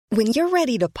When you're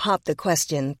ready to pop the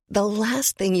question, the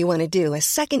last thing you want to do is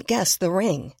second-guess the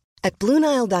ring. At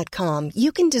BlueNile.com,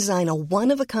 you can design a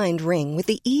one-of-a-kind ring with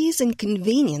the ease and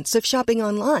convenience of shopping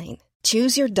online.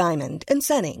 Choose your diamond and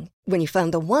setting. When you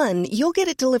find the one, you'll get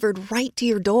it delivered right to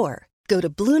your door. Go to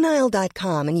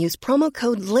BlueNile.com and use promo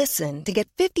code LISTEN to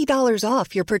get $50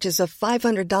 off your purchase of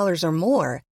 $500 or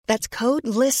more. That's code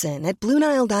LISTEN at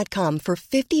BlueNile.com for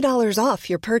 $50 off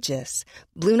your purchase.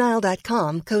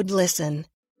 BlueNile.com, code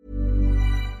LISTEN.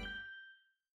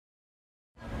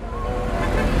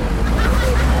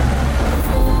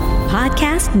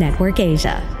 Podcast Network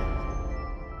Asia.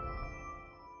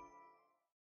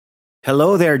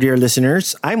 Hello there, dear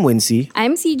listeners. I'm Wincy.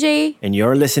 I'm CJ. And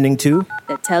you're listening to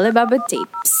The Telebaba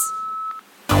Tapes.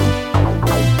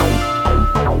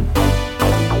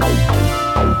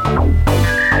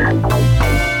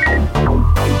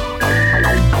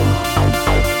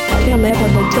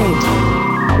 Telebaba Tapes.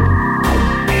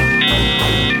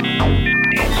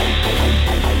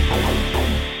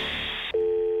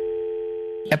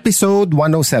 Episode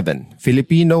 107,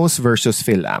 Filipinos versus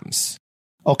FilAms.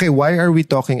 Okay, why are we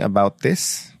talking about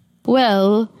this?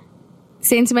 Well,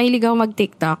 since mahilig ako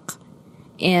mag-TikTok,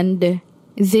 and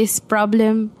this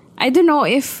problem, I don't know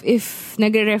if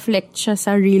nagre-reflect siya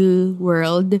sa real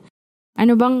world.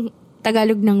 Ano bang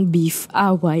Tagalog ng beef?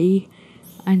 Away?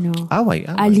 Away.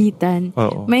 Alitan.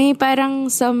 Oo. May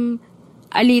parang some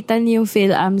alitan yung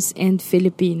FilAms and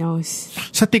Filipinos.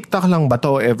 Sa TikTok lang ba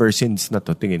to ever since na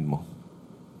to, tingin mo?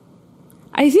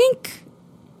 I think,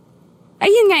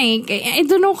 ayun nga I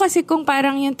don't know kasi kung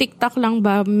parang yung TikTok lang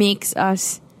ba makes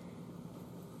us,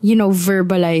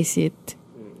 verbalize it.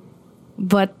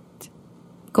 But,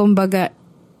 kumbaga,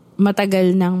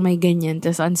 matagal nang may ganyan,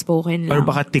 tas unspoken lang. Or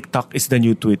baka TikTok is the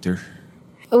new Twitter?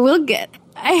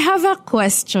 I have a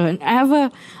question. I have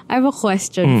a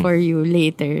question for you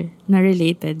later na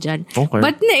related dyan. Okay.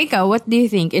 But ikaw, what do you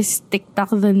think? Is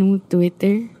TikTok the new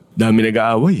Twitter? Dami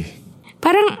nag-aaway.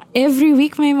 Parang every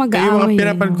week may mag-aaway. Yung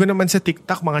mga pinapanood ko naman sa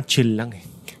TikTok, mga chill lang eh.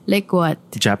 Like what?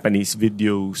 Japanese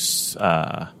videos,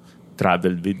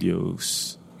 travel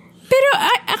videos. Pero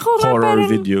ako nga horror parang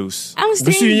videos. Ang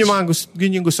strange.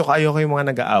 Yun yung gusto ko. Ayoko yung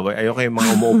mga nag-aaway. Ayoko yung mga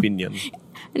umu-opinion.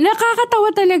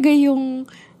 Nakakatawa talaga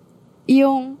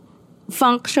yung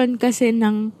function kasi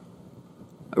ng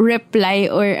reply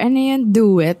or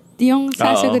duet. Yung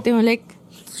sasagutin mo like,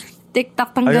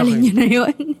 TikTok, tanggalin nyo na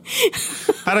yun.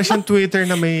 Parang siyang Twitter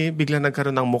na may biglang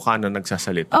nagkaroon ng mukha na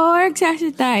nagsasalita. Oo,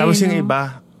 nagsasalita. Tapos yung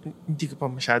iba, hindi ko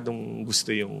pa masyadong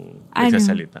gusto yung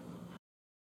nagsasalita.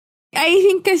 I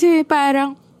think kasi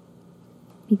parang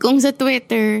kung sa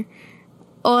Twitter,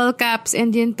 all caps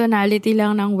and yung tonality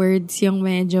lang ng words yung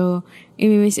medyo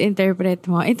i-misinterpret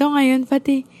mo. Ito ngayon,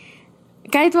 pati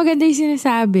kahit maganda yung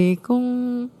sinasabi, kung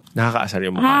nakakaasar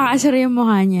yung mukha nakakaasar yung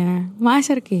mukha niya.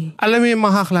 Maasar ka eh. Alam mo yung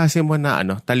mga klase mo na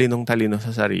talinong-talino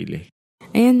sa sarili.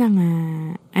 Ayan na nga.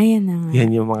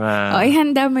 Yan yung mga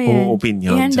ihanda mo yan.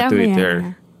 opinion sa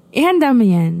Twitter. Ihanda mo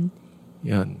yan.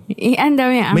 Yan. Ihanda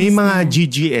mo yan. May mga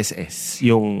GGSS.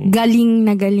 Yung galing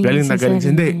na galing sa sarili.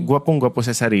 Hindi, gwapong-gwapo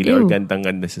sa sarili or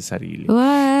gandang-ganda sa sarili.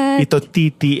 What? Ito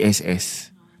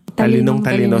TTSS.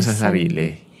 Talinong-talino sa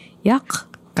sarili. Yak.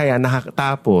 Kaya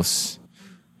tapos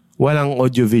walang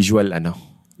audiovisual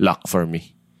lock for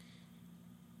me.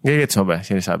 Gagets mo ba?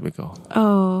 Sinasabi ko.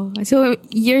 Oh. So,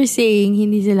 you're saying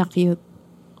hindi sila cute?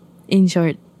 In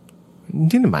short?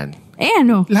 Hindi naman.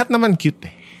 Lahat naman cute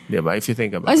eh. Diba? If you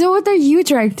think about it. So, what are you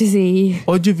trying to say?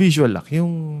 Audiovisual lock.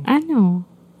 Yung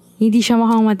Hindi siya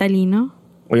mukhang matalino?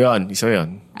 O yun. Isa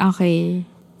yun. Okay.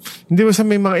 Hindi ba sa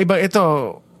may mga ibang ito?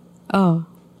 Oh.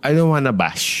 I don't wanna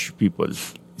bash people.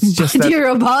 It's just but that,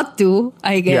 you're about to,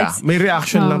 I guess. Yeah, may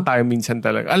reaction lang tayo minsan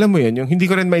talaga. Alam mo yun, yung hindi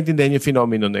ko rin maintindihan yung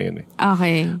phenomenon na yun eh.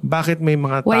 Okay. Bakit may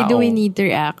mga tao... Why do we need to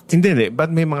react? Hindi. Ba't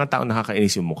may mga tao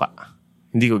nakakainis yung muka?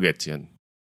 Hindi ko gets yun.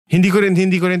 Hindi ko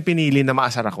rin pinili na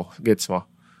maasar ako. Gets mo?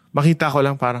 Makita ko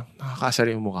lang parang nakakaasar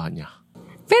yung mukha niya.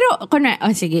 Pero,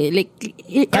 sige.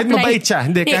 Kahit mabait siya.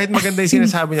 Hindi, kahit maganda yung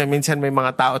sinasabi niya, minsan may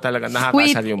mga tao talaga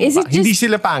nakakaasar yung mukha. Hindi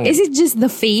sila pangit. Is it just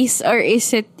the face or is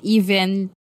it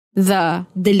even the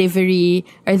delivery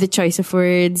or the choice of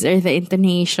words or the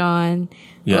intonation?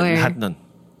 Yan, lahat nun.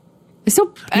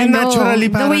 So,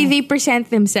 naturally parang, the way they present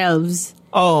themselves.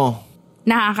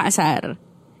 Nakakaasar.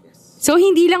 So,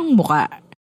 hindi lang muka.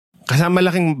 Kasama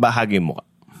malaking bahagi yung muka.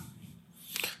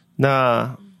 Na,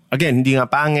 again, hindi nga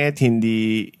pangit,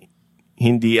 hindi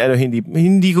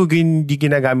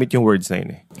ginagamit yung words na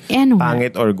yun eh.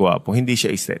 Pangit or guwapo, hindi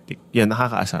siya aesthetic. Yan,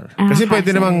 nakakaasar. Kasi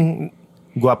pwede namang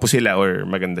guwapo sila or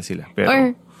maganda sila. Pero,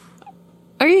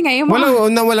 or yun nga, yung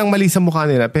walang mali sa mukha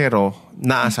nila, pero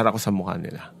naasar ako sa mukha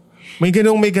nila. May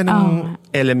ganung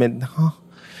element na,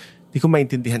 di ko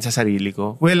maintindihan sa sarili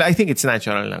ko. Well, I think it's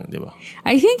natural lang, di ba?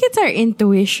 I think it's our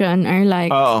intuition or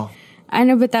like,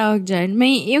 ano ba tawag dyan?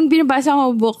 May, yung binabasa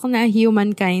ko book na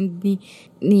Humankind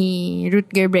ni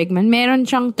Rutger Bregman, meron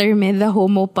siyang term the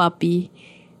homo puppy.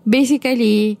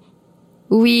 Basically,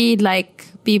 we like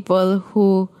people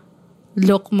who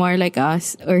look more like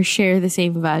us or share the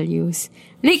same values.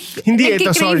 Like, hindi,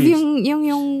 ito, sorry.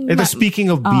 Ito, speaking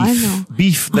of beef.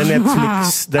 Beef, the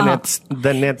Netflix,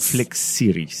 the Netflix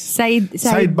series.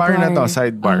 Sidebar na to,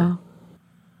 sidebar.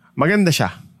 Maganda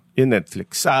siya, yung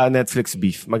Netflix. Netflix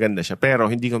Beef, maganda siya. Pero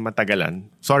hindi ko matagalan.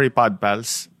 Sorry,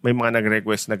 Podpals. May mga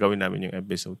nag-request na gawin namin yung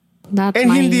episode. And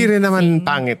hindi rin naman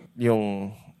pangit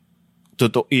yung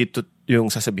yung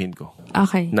sasabihin ko.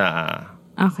 Okay. Na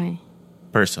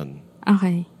person.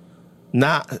 Okay.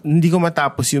 Na hindi ko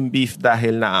matapos yung beef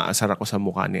dahil naaasar ako sa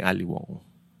mukha ni Ali Wong.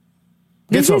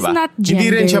 This is ba? not gender. Hindi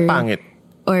rin siya pangit.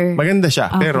 Or, maganda siya,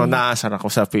 pero naaasar ako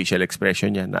sa facial expression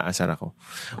niya. Naaasar ako.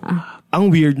 Ang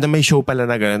weird na may show pala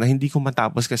na gano'n na hindi ko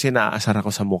matapos kasi naaasar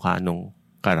ako sa mukha nung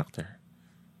character.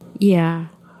 Yeah.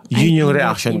 Yun yung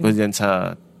reaction ko dyan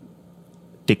sa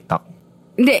TikTok.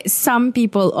 Hindi, some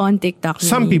people on TikTok.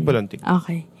 Some people on TikTok.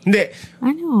 Okay. Hindi.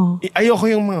 Ano?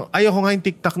 Ayoko nga yung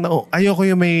TikTok na ayoko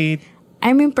yung may...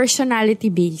 I mean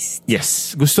personality-based.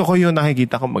 Yes. Gusto ko yung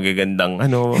nakikita ko magagandang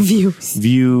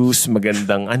views,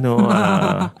 magandang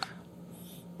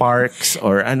parks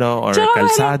or tsaka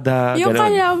kalsada. Yung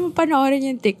kaya mo panoorin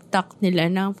yung TikTok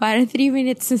nila nang parang 3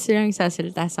 minutes na silang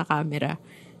sasalita sa camera.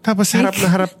 Tapos harap na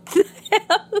harap.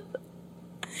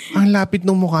 Ang lapit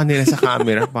ng mukha nila sa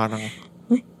camera. Parang,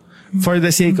 for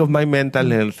the sake of my mental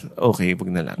health, okay,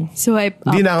 wag na lang. Swipe up.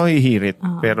 Hindi na ako hihirit.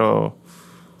 Pero,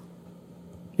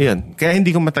 yun. Kaya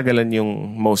hindi ko matagalan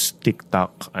yung most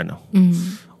TikTok,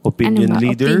 opinion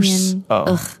leaders.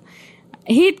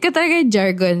 Hate ko talaga yung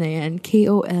jargon na yan.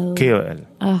 KOL.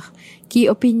 Key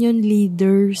opinion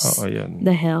leaders. Yun.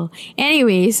 The hell.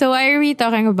 Anyway, so why are we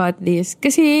talking about this?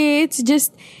 Kasi it's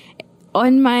just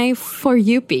on my For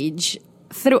You page.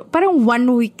 Parang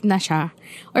 1 week na siya.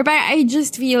 Or parang I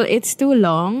just feel it's too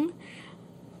long.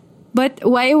 But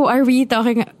why are we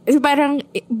talking? Parang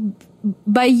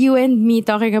by you and me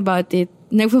talking about it,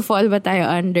 nagpo-fall ba tayo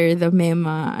under the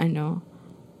mema, box?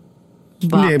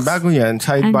 Hindi, bago yan,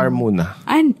 sidebar muna.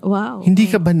 Wow. Hindi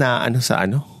ka ba na sa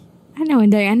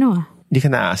Hindi ka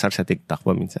naaasar sa TikTok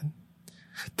ba minsan?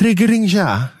 Triggering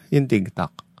siya, yung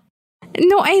TikTok.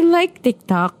 No, I like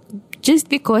TikTok just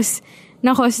because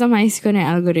na-customize ko na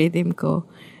algorithm ko.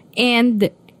 And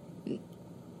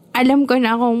alam ko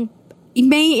na kung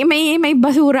may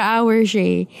basura hour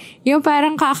siya eh. Yung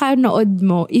parang kakanood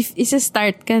mo, if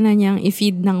isa-start ka na niyang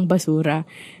i-feed ng basura,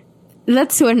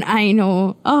 that's when I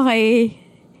know, okay,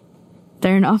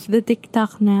 turn off the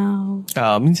TikTok now.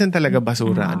 Minsan talaga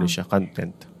basura, siya,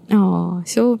 content.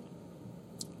 So,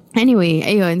 anyway,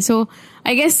 ayun. So,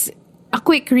 I guess, a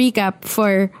quick recap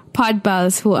for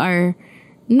podpals who are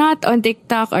not on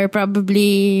TikTok or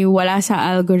probably wala sa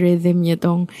algorithm niyo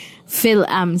tong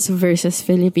FilAms versus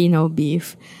Filipino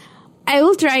beef. I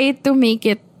will try to make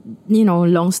it,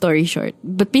 long story short.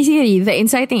 But basically, the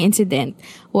inciting incident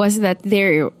was that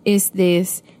there is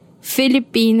this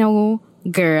Filipino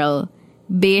girl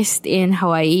based in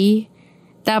Hawaii.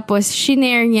 Tapos,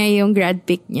 shinare niya yung grad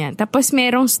pic niya. Tapos,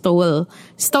 merong stole.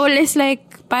 Stole is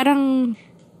like, parang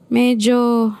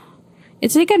medyo...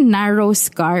 It's like a narrow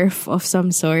scarf of some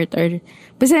sort or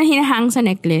basta hinahang sa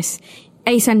necklace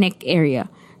ay sa neck area.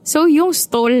 So, yung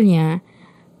stole niya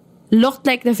looked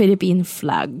like the Philippine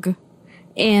flag.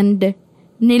 And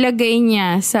nilagay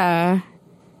niya sa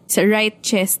right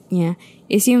chest niya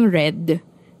is yung red.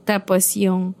 Tapos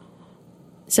yung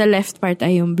sa left part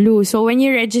ay yung blue. So, when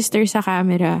you register sa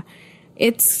camera,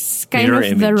 it's kind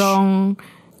of the wrong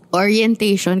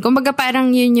orientation. Kumbaga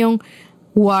parang yun yung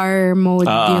war mode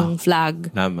yung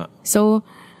flag. Tama. So,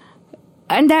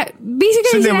 and that,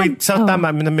 basically...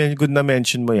 Tama, good na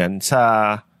mention mo yan.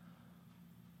 I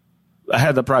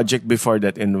had a project before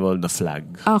that involved the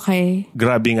flag. Okay.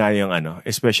 Grabe nga yung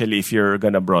especially if you're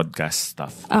gonna broadcast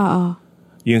stuff.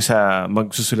 Yung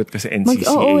magsusulat ka sa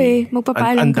NCCA.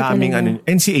 Magpapaalam ka talaga.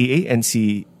 NCAA?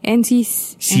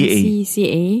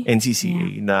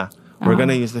 NCCA na we're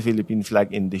gonna use the Philippine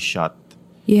flag in this shot.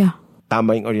 Yeah.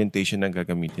 Tama yung orientation na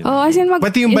gagamitin. As in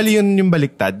pati yung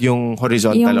baliktad, yung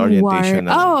horizontal orientation.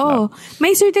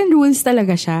 May certain rules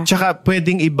talaga siya. Tsaka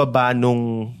pwedeng ibaba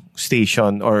nung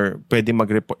station or pwedeng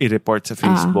i-report sa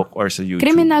Facebook or sa YouTube.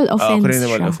 Criminal offense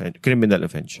Criminal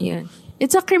offense. Yeah.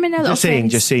 It's a criminal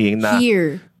offense. Just saying na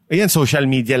here. Ayan, social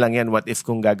media lang yan. What if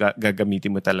kung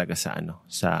gagamitin mo talaga sa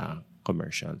sa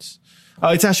commercials Oh,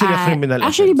 it's actually a criminal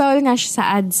offense. Actually, bawal nga siya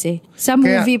sa ads eh. Sa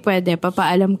movie pwede,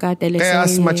 papaalam ka, teleserye. Kaya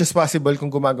as much as possible, kung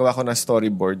gumagawa ko ng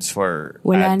storyboards for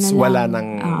ads, wala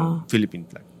nang Philippine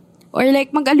flag. Or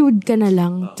like, mag-allude ka na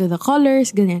lang to the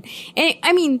colors, ganyan. I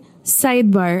mean,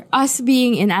 sidebar, us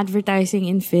being in advertising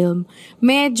in film,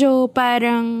 medyo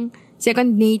parang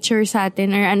second nature sa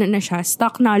atin or ano na siya,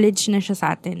 stock knowledge na siya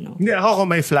sa atin. No? Hindi, ako kung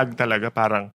may flag talaga,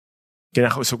 parang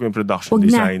kinakausap ko yung production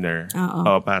designer.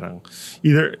 Parang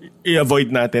either i-avoid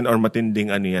natin or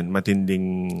matinding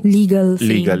legal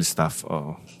stuff.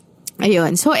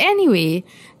 Ayun. So anyway,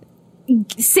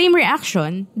 same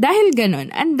reaction. Dahil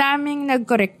ganun, ang daming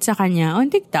nag-correct sa kanya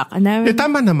on TikTok.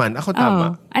 Tama naman. Ako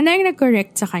tama. Ang daming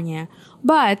nag-correct sa kanya.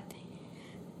 But,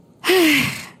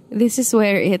 this is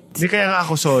where it... Hindi kaya nga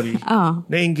ako, sorry.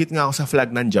 Nainggit nga ako sa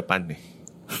flag ng Japan eh.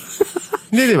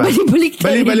 Hindi, di ba?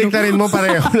 Bali-baliktarin mo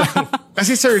pareho lang.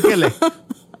 Kasi circle eh.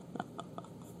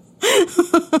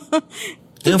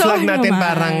 Yung flag natin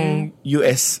parang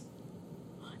US.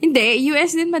 Hindi,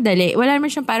 US din madali. Wala naman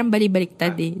siyang parang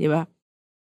bali-baliktad eh, di ba?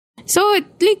 So,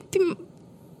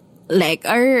 like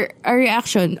our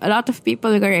reaction, a lot of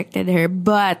people corrected her,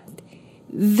 but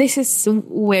this is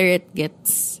where it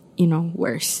gets,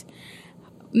 worse.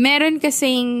 Meron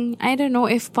kasing, I don't know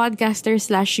if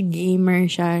podcaster/gamer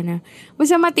siya na,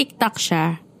 basta ma-TikTok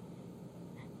siya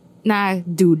na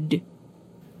dude.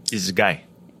 Is a guy.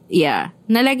 Yeah.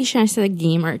 Nalagi siya sa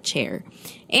gamer chair.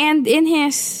 And in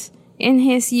his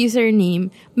username,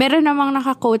 meron namang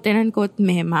naka-quote and unquote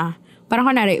mema. Parang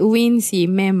kunwari, Wincy,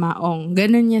 Mema, Ong.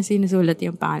 Ganun niya sinusulat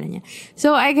yung pangalan niya.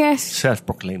 So, I guess...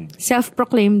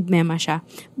 Self-proclaimed mema siya.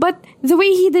 But, the way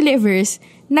he delivers,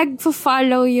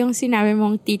 nagfo-follow yung sinabi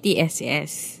mong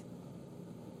TTSS.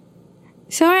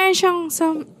 So, meron siyang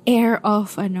some air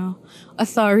of,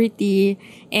 authority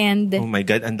and... Oh my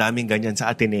God, ang daming ganyan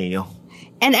sa Ateneo.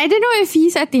 And I don't know if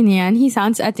he's Atenean. He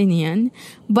sounds Atenean.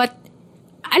 But,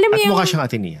 alam mo yung... mukha siyang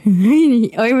Atenean.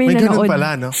 may ganun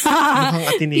pala, no? Mukhang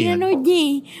Atenean. Pinanood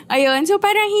niya. Ayun. So,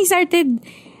 parang he started,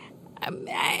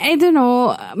 I don't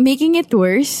know, making it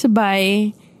worse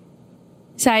by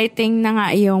citing na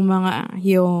nga yung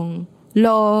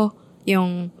law,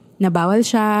 yung nabawal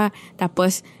siya,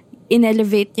 tapos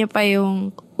in-elevate niya pa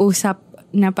yung usap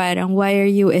na parang, why are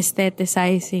you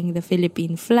aestheticizing the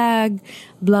Philippine flag?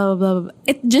 Blah, blah, blah.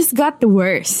 It just got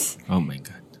worse. Oh my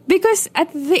God. Because at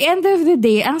the end of the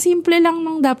day, ang simple lang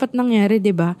nung dapat nangyari,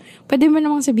 di ba? Pwede mo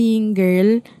namang sabihin,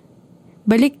 girl,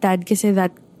 baliktad kasi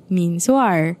that means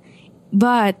war.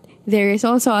 But there is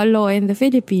also a law in the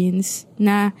Philippines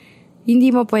na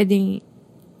hindi mo pwedeng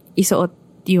isuot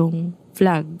yung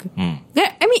flag. I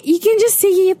mean, you can just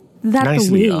say it that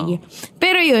nicely, way.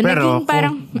 Pero yun, naging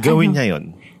parang... gawin niya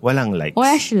yun, walang likes.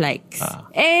 Wala siya likes.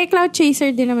 Cloud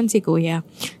chaser din naman si Kuya.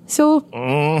 So,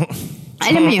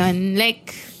 alam mo yun,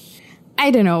 like... I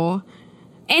don't know.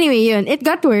 Anyway, yun. It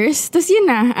got worse. Tapos yun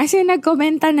na. As in,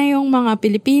 nagkomenta na yung mga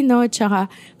Pilipino tsaka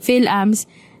FilAms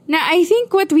na I think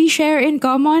what we share in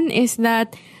common is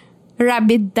that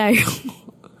rabid tayo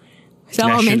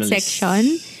sa comment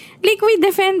section. Like, we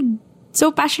defend so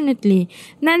passionately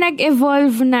na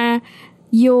nag-evolve na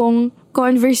yung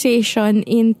conversation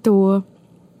into,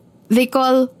 they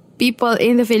call people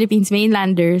in the Philippines,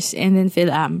 mainlanders, and then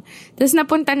FilAm. Tapos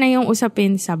napunta na yung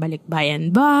usapin sa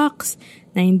balikbayan box,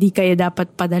 na hindi kayo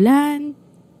dapat padalan.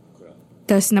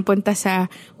 Tapos napunta sa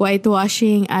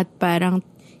whitewashing at parang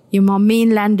yung mga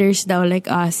mainlanders daw like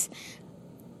us,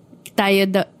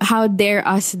 how dare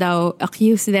us daw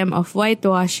accuse them of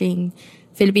whitewashing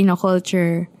Filipino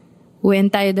culture when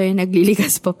tayo daw yung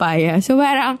naglilikas papaya. So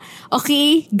parang,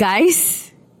 okay, guys,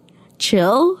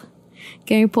 chill.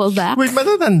 Can you pull back? Wait,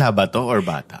 matatanda ba to or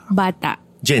bata? Bata.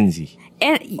 Gen Z?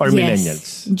 Or yes.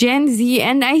 millennials? Gen Z,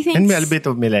 and I think... And may a bit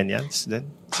of millennials then?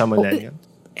 Some millennials?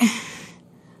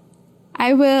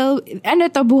 I will...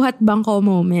 buhat bangko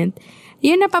moment.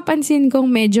 Yun napapansin kong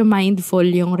medyo mindful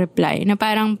yung reply. Na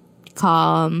parang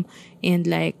calm and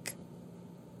like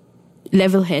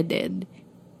level-headed.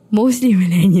 Mostly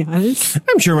millennials.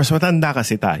 I'm sure mas matanda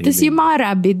kasi tayo. Tapos yung mga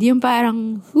rabid, yung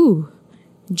parang,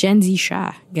 Gen Z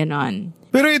siya. Ganon.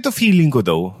 Pero ito feeling ko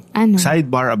daw. Ano?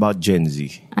 Sidebar about Gen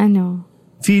Z. Ano?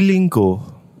 Feeling ko,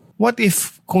 what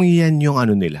if kung yan yung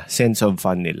nila, sense of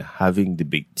fun nila, having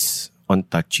debates on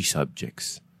touchy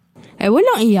subjects?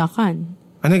 Walang iyakan.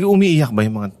 Umiiyak ba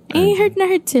yung mga... hurt na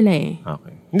hurt sila eh.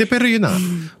 Okay. Hindi, pero yun na.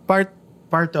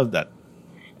 Part of that.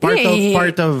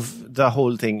 Part of the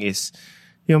whole thing is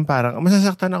yung parang,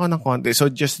 masasaktan ako ng konti, so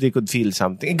just they could feel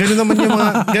something.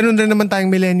 Ganun rin naman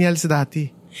tayong millennials dati.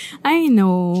 I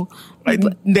know.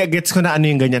 Hindi, gets ko na ano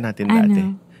yung ganyan natin dati.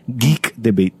 Geek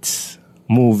debates.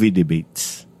 Movie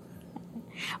debates.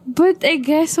 But I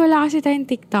guess wala kasi tayong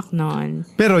TikTok noon.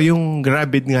 Pero yung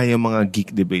rabid nga yung mga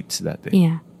geek debates dati.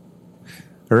 Yeah.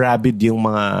 Rabid yung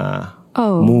mga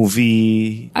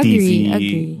movie, TV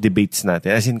debates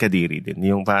natin. As in, kadiri din.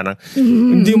 Yung parang,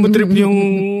 hindi mo trip yung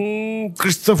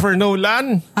Christopher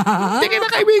Nolan. Hindi kita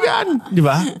kaibigan. Di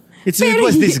ba? It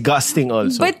was disgusting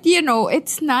also. But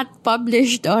it's not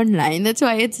published online. That's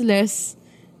why it's less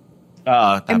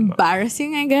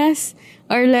embarrassing, I guess.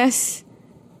 Or less...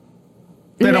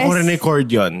 Pero kung record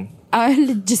yun,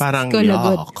 just parang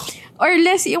yuck. Or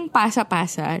less yung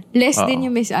pasa-pasa. Less din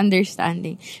yung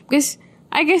misunderstanding. Because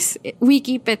I guess we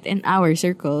keep it in our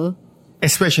circle.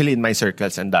 Especially in my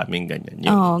circles, ang daming ganyan.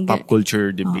 Yung pop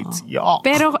culture debates. Yuck.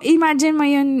 Pero imagine mo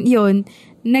yun,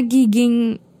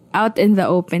 nagiging out in the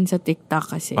open sa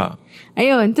TikTok kasi.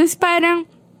 Ayun. Tapos parang,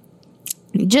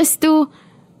 just to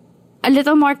a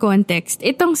little more context,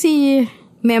 itong si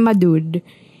Mema Dude,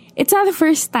 it's not the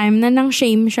first time na nang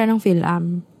shame siya ng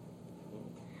FilAm.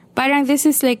 Parang this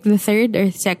is like the third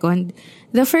or second.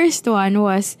 The first one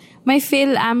was my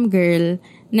FilAm girl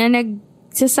na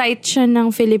nag-cite siya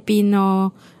ng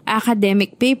Filipino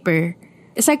academic paper.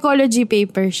 Psychology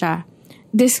paper siya.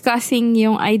 Discussing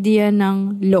yung idea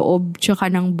ng loob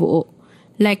tsaka ng buo.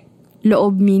 Like,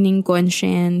 loob meaning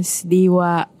conscience,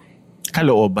 diwa.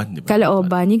 Kalooban, di ba?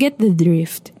 Kalooban. You get the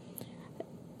drift.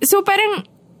 So, parang,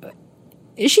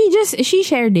 she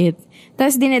shared it.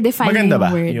 Tapos, dinedefine maganda yung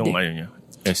ba word. Yung ano niya?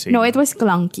 Essay No, it was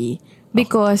clunky.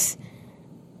 Because,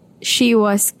 she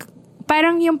was,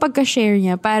 parang yung pagka-share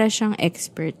niya, para siyang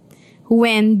expert.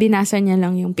 When binasa niya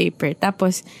lang yung paper.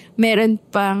 Tapos, meron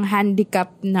pang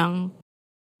handicap ng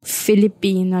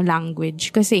Filipino language.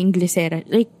 Kasi Inglesera.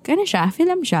 Like, ano siya?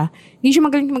 FilAm siya. Hindi siya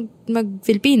magaling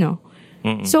mag-Filipino.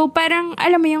 Mm-mm. So, parang,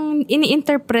 alam mo yung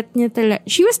ini-interpret niya talaga.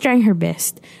 She was trying her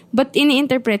best. But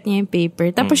ini-interpret niya yung paper.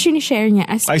 Tapos, sinishare niya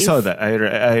as I if... saw that.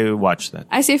 I watched that.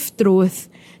 As if truth.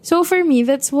 So, for me,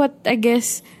 that's what, I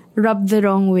guess, rubbed the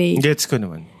wrong way. Gets ko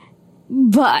naman.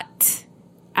 But,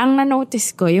 ang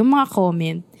na-notice ko, yung mga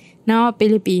comment ng mga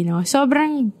Pilipino,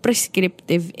 sobrang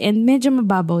prescriptive and medyo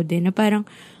mababaw din. Na parang,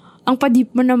 ang padip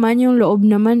mo naman, yung loob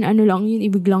naman, ano lang yun,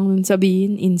 ibig lang nun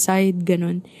sabihin, inside,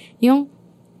 ganun. Yung,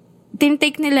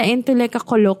 tinitake nila into like a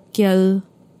colloquial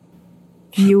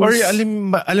use. Or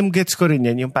alam gets ko rin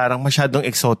yan, yung parang masyadong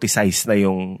exoticized na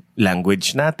yung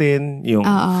language natin, yung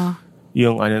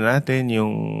ano natin,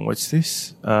 yung, what's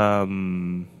this?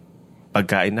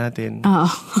 Pagkain natin.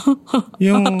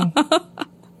 Yung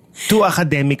too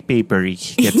academic papery.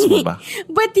 Gets mo ba?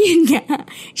 But yun nga,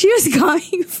 she was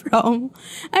coming from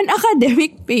an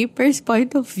academic paper's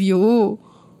point of view.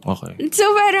 Okay. So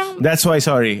parang... That's why,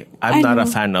 sorry, I'm not a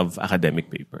fan of academic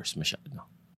papers masyado.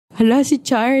 Hala, si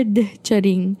Chard.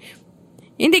 Charing.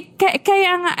 Hindi,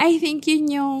 kaya nga, I think yun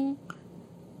yung...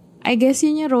 I guess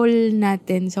yun yung role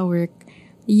natin sa work.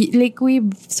 Like, we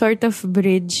sort of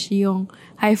bridge yung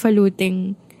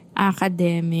highfalutin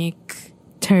academic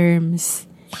terms.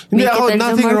 Hindi ako,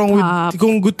 nothing wrong with,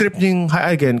 kung good trip nyo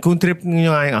kung trip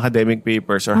nyo nga yung academic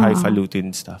papers or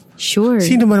highfalutin stuff. Sure.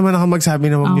 Sino ba naman ako magsabi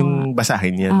na wag yung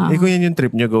basahin yan? Kung yan yung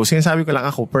trip nyo, go. Sinasabi ko lang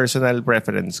ako, personal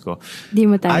preference ko. Di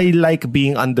mo tayo. I like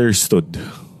being understood.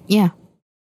 Yeah.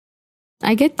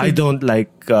 I get you. I don't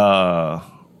like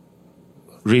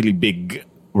really big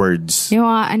words. Yung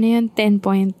mga,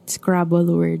 10-point Scrabble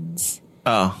words.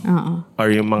 Or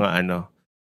yung mga ano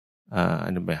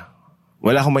ba?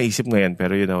 Wala akong maisip ngayon,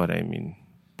 pero you know what I mean.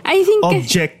 I think...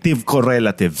 Objective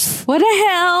correlative. What the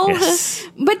hell? Yes.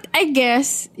 But I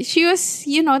guess, she was,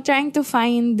 trying to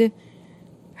find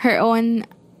her own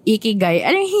ikigai.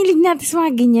 Alam, hilig natin sa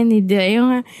mga ganyan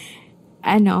yung,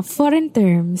 foreign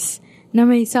terms na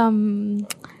may some,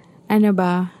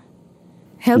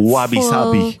 helpful...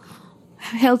 Wabi-sabi.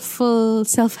 Helpful,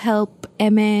 self-help,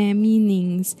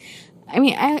 meanings. I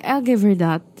mean, I'll give her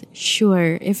that.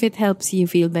 Sure, if it helps you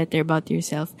feel better about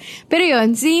yourself. Pero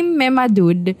yun, si Mema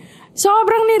Dude,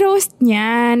 sobrang ni-roast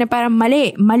niya na parang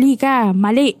mali ka,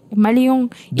 mali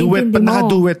yung intindi mo.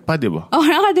 Naka-duet pa, di ba?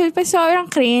 Naka-duet pa. Sobrang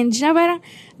cringe na parang,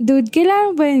 dude,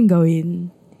 kailangan ba yun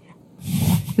gawin?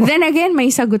 Then again,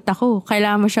 may sagot ako.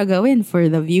 Kailangan mo siya gawin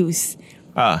for the views.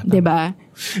 Diba?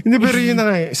 Hindi, pero yun na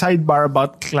nga, sidebar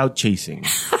about cloud chasing.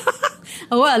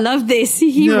 Oh, I love this.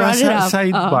 He brought it up.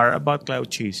 Sidebar about cloud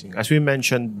chasing. As we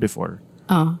mentioned before.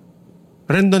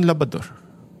 Rendon Labrador.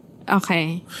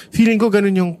 Okay. Feeling ko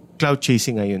ganun yung cloud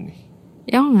chasing ngayon.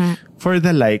 Yung nga. For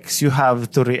the likes, you have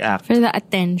to react. For the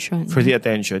attention.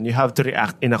 You have to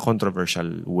react in a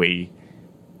controversial way.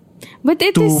 But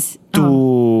it is...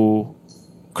 To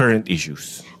current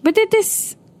issues. But it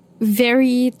is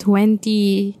very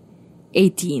 2018.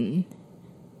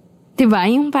 Diba?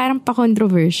 Yung parang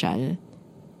pa-controversial.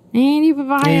 Hindi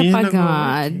pa kaya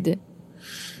pagad.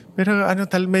 Pero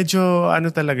medyo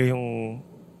talaga yung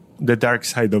the dark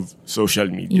side of social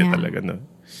media talaga, no?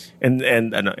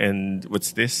 And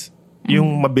what's this?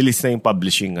 Yung mabilis na yung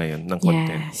publishing ngayon ng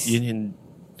content. Yes. Yun yung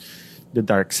the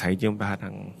dark side, yung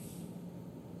parang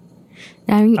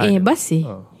daming ebas eh.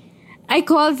 I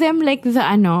call them like the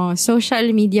social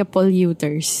media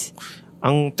polluters.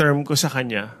 Ang term ko sa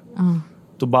kanya,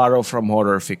 to borrow from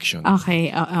horror fiction.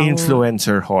 Okay.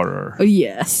 Influencer horror. Oh,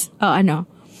 yes.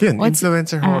 Yun,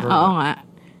 influencer horror. Oo nga.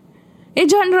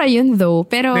 Genre yun though.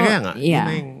 Pero, kaya nga,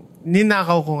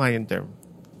 ninakaw ko nga yung term.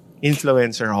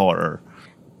 Influencer horror.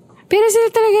 Pero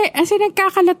sila talaga,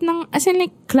 nagkakalat ng,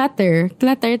 like clutter.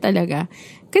 Clutter talaga.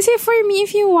 Kasi for me,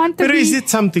 if you want to Pero is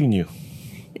it something new?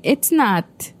 It's not.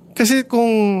 Kasi kung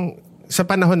sa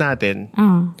panahon natin,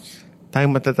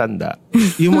 tayong matatanda,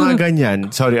 yung mga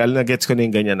ganyan, sorry, nagets ko na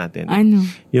yung ganyan natin.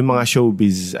 Yung mga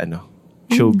showbiz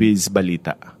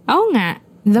balita. Oo nga.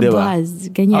 The diba? Buzz.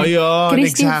 Ganyan. Oh, yun.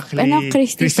 Exactly.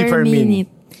 Christy per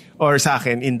minute. Or sa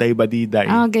akin, Inday Badiday.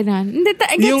 Ganon.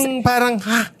 Yung parang,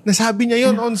 nasabi niya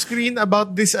yun on screen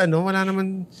about this, wala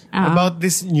naman, about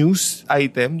this news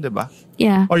item, diba?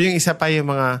 Yeah. Or yung isa pa yung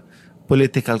mga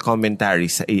political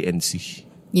commentaries sa ANC.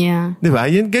 Yeah. Diba?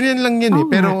 Ganyan lang yun eh.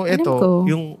 Pero ito,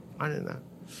 yung,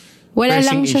 wala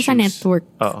lang siya sa network.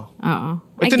 Oo.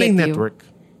 Ito na yung network.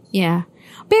 Yeah.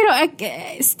 Pero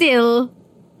still,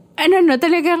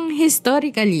 talagang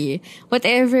historically,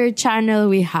 whatever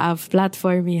channel we have,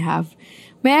 platform we have,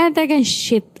 mayroon talagang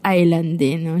shit island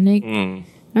din. No? Like,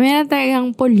 mayroon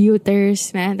talagang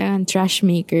polluters, mayroon talagang trash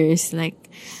makers. Like,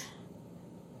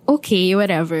 okay,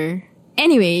 whatever.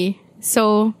 Anyway,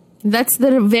 so, that's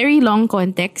the very long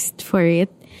context for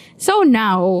it. So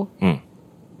now,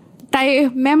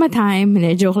 tayo, mema time,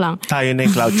 joke lang. Tayo na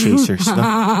yung cloud chasers, no?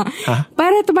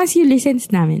 Para tumas yung listens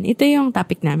namin. Ito yung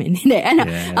topic namin. Hindi,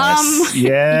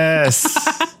 Yes.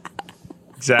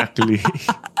 Exactly.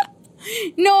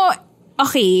 No,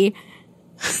 okay.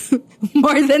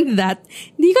 More than that,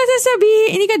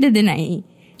 hindi ko de-deny.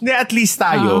 At least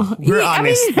tayo, we're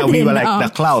honest that we like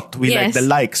the clout, we like the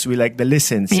likes, we like the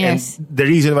listens. Yes. And the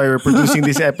reason why we're producing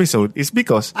this episode is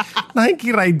because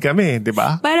nakikiride kami, di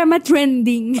ba? Para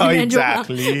ma-trending. Oh,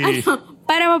 exactly.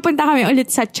 Para mapunta kami ulit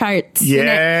sa charts.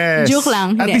 Yes. Joke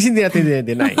lang. At least hindi natin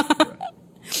deny.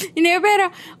 Hindi,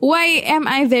 pero why am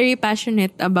I very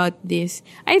passionate about this?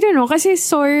 I don't know, kasi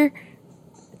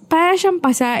para siyang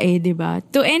pasa di ba?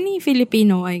 To any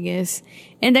Filipino, I guess.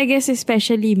 And I guess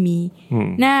especially me,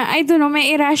 na, I don't know, may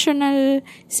irrational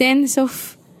sense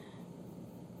of,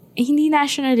 hindi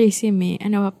nationalism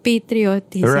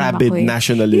patriotism rabid ako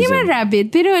nationalism. Hindi man rabid,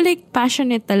 pero like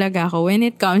passionate talaga ako when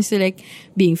it comes to like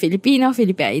being Filipino,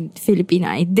 Filipino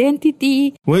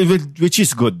identity. Well, which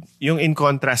is good. Yung in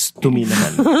contrast to me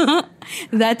naman.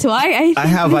 That's why I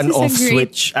have an off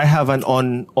switch. I have an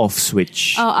on-off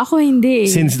switch. Oh, ako hindi.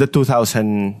 Since the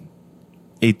 2018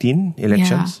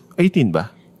 elections? 18 ba?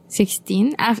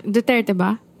 16? Duterte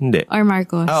ba? Hindi. Or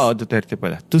Marcos? Oo, Duterte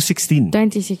pala. 2016.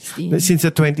 Since the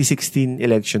 2016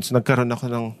 elections, nagkaroon ako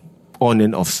ng on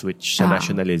and off switch sa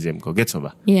nationalism ko. Gets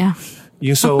mo ba? Yeah.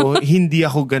 Yung so, hindi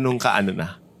ako ganun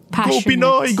na.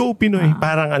 Passionate. Go Pinoy.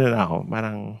 Parang na ako.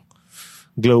 Parang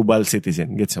global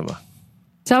citizen. Gets mo ba?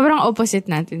 Sobrang opposite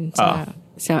natin sa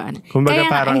Kumbaga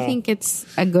kaya parang I think it's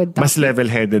a good topic. Mas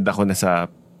level-headed ako na sa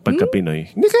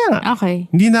pagka-Pinoy. Hindi kaya nga. Okay.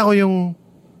 Hindi na ako yung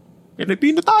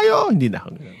Filipino tayo. Hindi na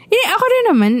ako. Ako rin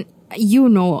naman,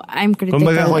 I'm critical.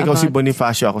 Kumbaga kung ikaw si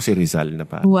Bonifacio, ako si Rizal na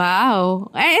pa. Wow.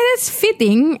 That's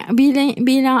fitting.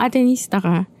 Bilang Atenista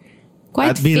ka.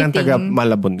 Quite At bilang fitting. taga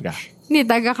Malabon ka. Hindi,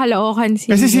 taga Caloocan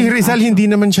si Kasi si Rizal, hindi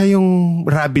naman siya yung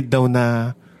rabid daw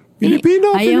na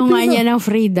Filipino. Ayaw nga niya ng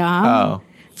freedom.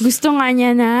 Gusto nga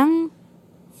niya ng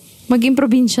maging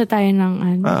probinsya tayo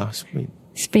ng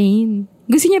Spain.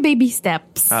 Gusto niya baby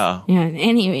steps. Yan.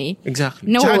 Anyway. Exactly.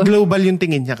 No. Tsaka global yung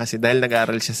tingin niya kasi dahil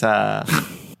nag-aaral siya sa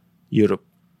Europe.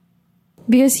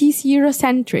 Because he's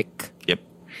Eurocentric. Yep.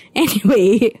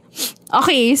 Anyway.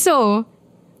 Okay, so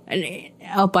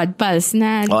Podpals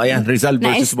na ayan, Rizal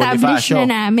versus na-establish Bonifacio.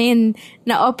 na namin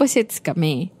na opposites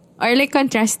kami. Or like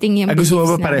contrasting yung gusto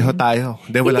mo ba beliefs pareho namin. tayo?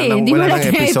 Wala nang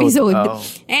episode.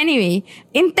 Anyway,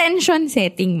 intention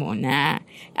setting muna.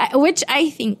 Which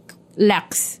I think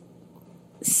lacks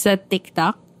sa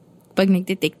TikTok pag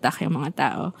nagti-TikTok yung mga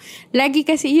tao. Lagi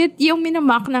kasi, yung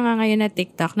minamak na nga ngayon na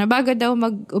TikTok, na bago daw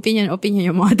mag-opinion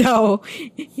yung mga tao,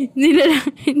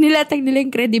 nilatag nila yung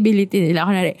credibility nila.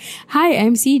 Kunwari, hi,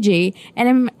 I'm CJ, and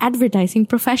I'm advertising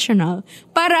professional.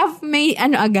 Para may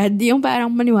agad, yung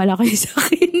parang maniwala kayo sa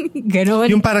akin.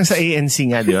 Ganon. Yung parang sa ANC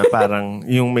nga, di ba? Parang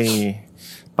yung may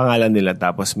pangalan nila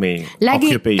tapos may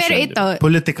occupation. Pero ito,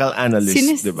 political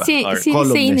analyst, di ba? Or columnist.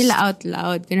 Sinisay nila out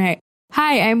loud. Kunwari,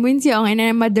 hi, I'm Winsiong and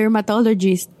I'm a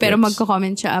dermatologist. Pero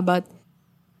magko-comment siya about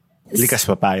likas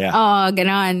papaya.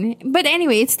 Ganon. But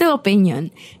anyway, it's still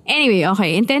opinion. Anyway,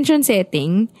 okay. Intention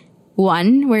setting.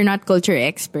 1, we're not culture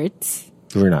experts.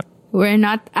 We're not. We're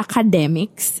not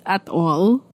academics at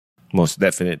all. Most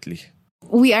definitely.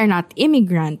 We are not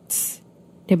immigrants.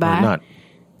 Diba? We're not.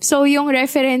 So, yung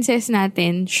references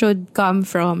natin should come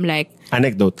from like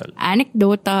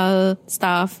anecdotal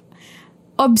stuff,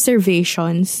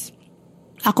 observations.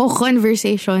 Ako,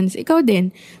 conversations. Ikaw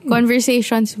din.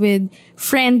 Conversations with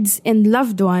friends and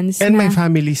loved ones. And may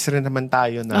families rin naman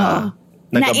tayo na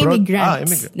nag-abroad.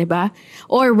 Immigrants. Diba?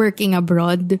 Or working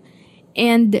abroad.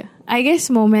 And I guess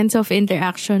moments of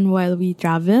interaction while we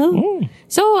travel.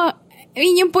 So,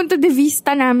 yung punto de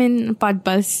vista namin,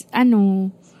 Podpals,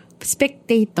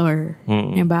 spectator.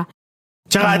 Diba?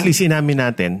 Tsaka at least inamin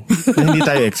natin na hindi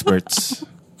tayo experts.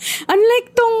 Unlike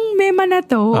tong mema na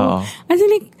to, as in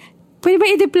like, pwede ba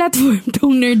i-platform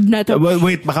tong nerd na to?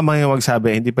 Wait, baka mga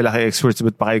magsabi, hindi pala kayo experts,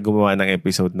 ba't pa kayo gumawa ng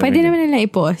episode na pwede naman nila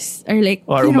i-pause.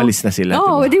 Or umalis na sila.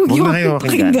 Oo, diba? Huwag na kayo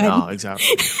makinggan.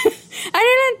 Exactly.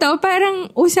 Lang to? Parang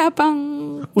usapang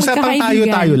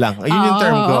tayo lang. Ayun yung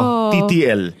term ko.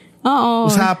 TTL. Oo.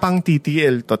 Usapang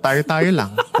TTL to. Tayo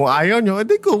lang. Kung ayaw nyo,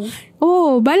 edi go.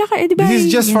 Bala ka. Diba? This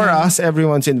is just for us.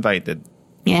 Everyone's invited.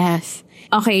 Yes.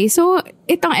 Okay, so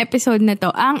itong episode na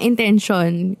to, ang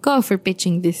intention ko for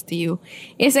pitching this to you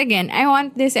is, again, I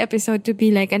want this episode to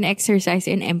be like an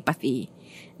exercise in empathy.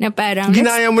 Na parang...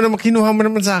 Ginaya mo naman, kinuha mo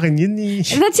naman sa akin yun eh.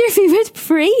 That's your favorite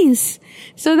phrase.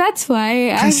 So that's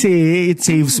why... Kasi it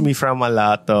saves me from a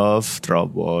lot of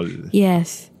trouble.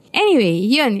 Yes. Anyway,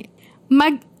 yun.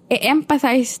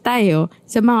 Mag-empathize tayo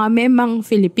sa mga memang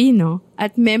Filipino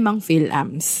at memang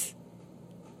FilAms.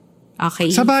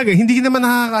 Okay. Sa bagay, hindi naman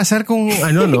nakakasar kung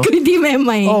no? Kung hindi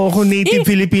memay. Kung native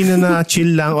Filipino na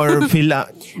chill lang or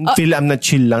FilAm na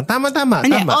chill lang. Tama.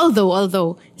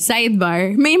 Although,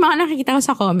 sidebar, may mga nakikita ko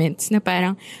sa comments na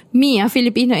parang, Mia,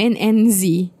 Filipino in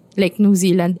NZ, like New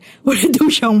Zealand, wala daw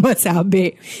siyang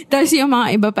masabi. Tapos yung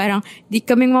mga iba parang, di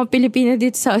kaming mga Pilipino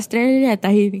dito sa Australia,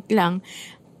 tahimik lang.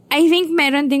 I think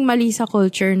meron ding mali sa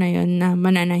culture na yun na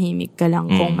mananahimik ka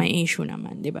lang kung may issue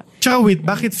naman, di ba? Tsaka wait,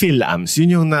 bakit FilAms? Yun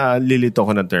yung nalilito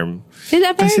ko na term.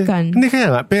 Fil-American. Hindi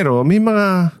kaya nga, pero may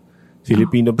mga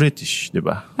Filipino-British, di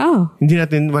ba?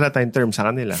 Wala tayong term sa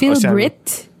kanila.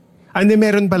 Fil-Brit? Hindi,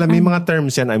 meron pala. May mga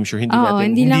terms yan, I'm sure. Hindi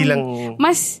lang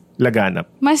mas laganap.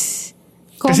 Mas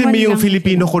common. Kasi may yung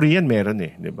Filipino-Korean meron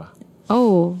di ba?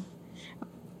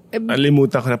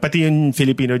 Alimutan ko na. Pati yung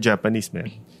Filipino-Japanese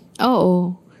meron.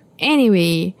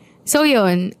 Anyway, so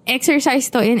yun, exercise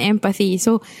to in empathy.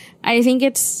 So, I think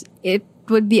it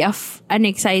would be an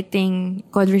exciting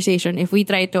conversation if we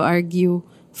try to argue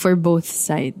for both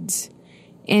sides.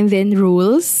 And then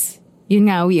rules,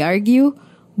 yun nga, we argue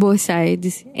both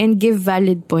sides and give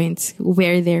valid points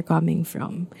where they're coming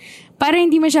from. Para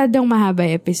hindi masyadong mahaba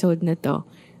episode na to,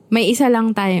 may isa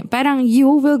lang tayo. Parang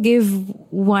you will give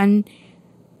one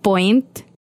point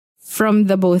from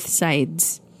the both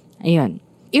sides. Ayun.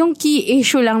 Yung key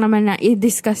issue lang naman na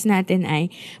i-discuss natin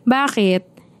ay bakit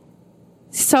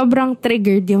sobrang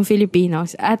triggered yung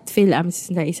Filipinos at FilAms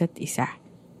na isa't isa.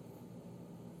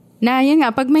 Na yun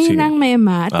nga, pag may nang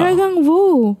mema, talagang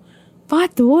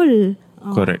patol.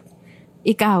 Correct.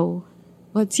 Ikaw,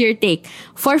 what's your take?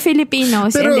 For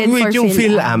Filipinos pero and then for yung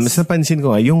FilAms, napansin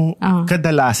ko nga, yung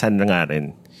kadalasan na nga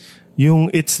rin, yung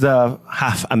it's the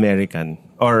half American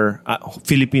or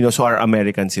Filipinos who are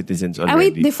American citizens already.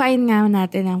 Wait, define nga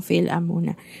natin ang FilAm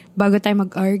muna bago tayo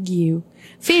mag-argue.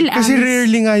 FilAms. Kasi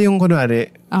rarely nga yung kunwari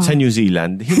sa New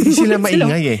Zealand, hindi sila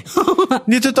maingay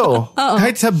Hindi totoo.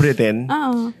 Kahit sa Britain,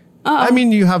 I mean,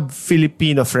 you have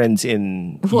Filipino friends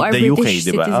in who the UK,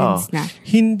 di ba?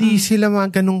 Hindi sila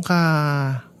ganun ka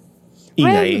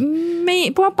ingay. Well, may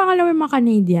pumapangalaw yung mga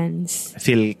Canadians.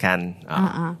 Philcan.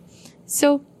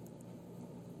 So,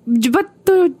 but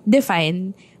to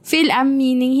define, FilAm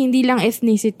meaning hindi lang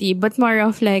ethnicity, but more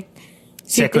of like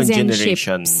second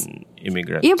generation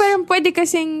immigrants. Yung parang pwede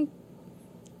kasing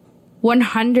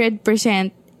 100%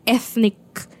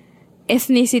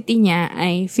 ethnicity niya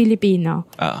ay Filipino.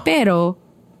 Pero,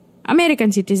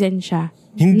 American citizen siya.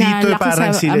 Hindi na to laki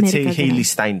parang sa si, let's say, Amerika, Hailey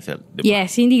ganun. Steinfeld. Diba?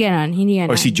 Yes, hindi ganon.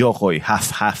 Or si Jokoy.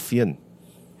 Half yun.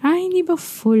 Hindi ba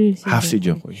full? Half si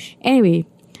Jokoy. Anyway,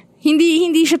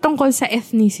 hindi siya tungkol sa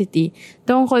ethnicity.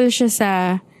 Tungkol siya sa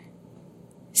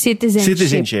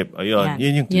citizenship. Ayun.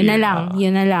 Yun yung clear. Yun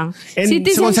na lang. And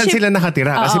kung saan sila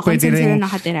nakatira. Kasi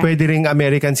pwede ring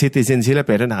American citizen sila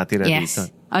pero nakatira dito.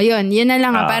 Ayun, yun na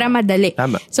lang para madali.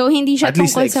 Tama. So, hindi siya At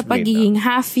least tungkol sa na-explain, pagiging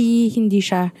halfy, hindi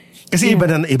siya... Kasi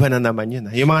iba na naman yun.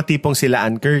 Yung mga tipong sila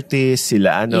Ann Curtis,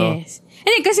 sila ano. Yes.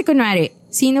 Hindi, kasi kunwari,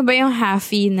 sino ba yung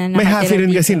halfy na nakatira dito? May halfy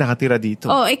rin kasi nakatira dito.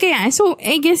 Kaya. So,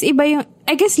 I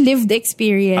guess lived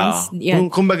experience.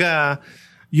 Kumbaga,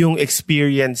 yung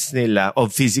experience nila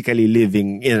of physically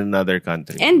living in another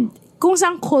country. And kung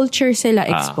saan culture sila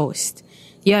exposed.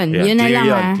 Yun na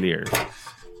lang clear.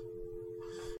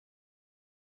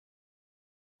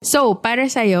 So, para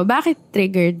sa'yo, bakit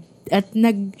triggered at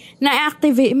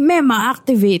na-activate,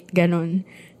 ma-activate, ganun?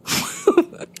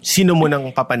 Sino mo nang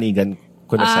papanigan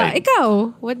ko na side?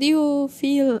 Ikaw, what do you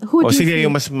feel? Who do you sige, feel?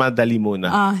 yung mas madali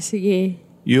muna. Sige.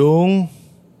 Yung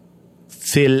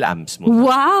FilAms muna.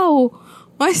 Wow!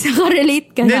 Mas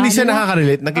nakarelate ka na. Hindi siya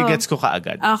nakaka-relate. Nagigets ko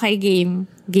kaagad. Okay, game.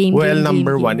 Well,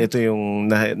 number one, ito yung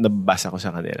nabasa ko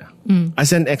sa kanila. As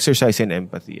an exercise in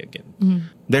empathy again.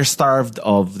 They're starved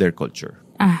of their culture.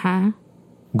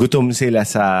 Gutom sila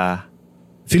sa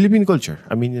Philippine culture.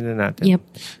 Aminin na natin. Yep.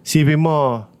 Sipin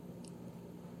mo,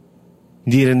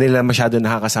 hindi rin nila masyado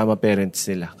nakakasama parents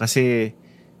nila. Kasi,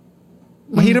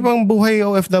 mahirap ang buhay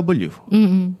OFW.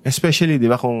 Especially, di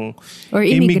ba, kung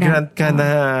immigrant ka na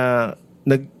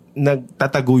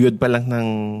nagtataguyod pa lang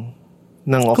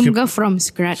ng kumbaga from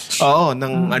scratch. Oo,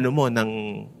 ng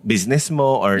business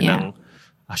mo or ng,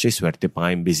 actually, swerte pa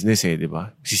nga yung business di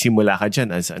ba? Sisimula ka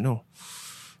dyan as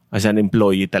an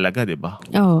employee talaga, di ba?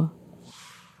 Oo.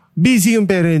 Busy yung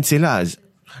parents sila.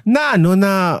 Na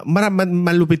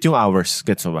malupit yung hours.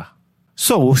 Gets mo ba?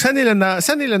 So, saan nila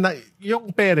na,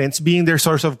 yung parents being their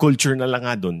source of culture na lang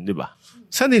nga dun, di ba?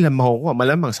 Saan nila makukuha?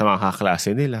 Malamang sa mga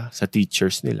kaklase nila, sa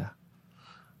teachers nila,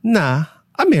 na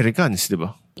Americans, di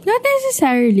ba? Not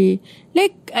necessarily.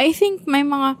 Like, I think may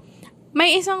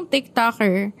isang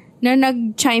TikToker na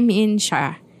nag-chime in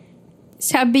siya.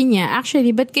 Sabi niya,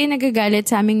 actually, ba't kayo nagagalit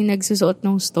sa aming nagsusuot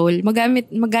ng stole?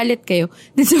 Magalit kayo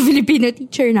dun sa Filipino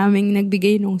teacher naming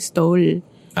nagbigay ng stole.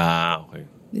 Okay.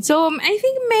 So, I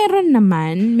think meron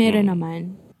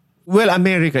naman. Well,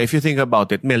 America, if you think about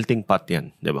it, melting pot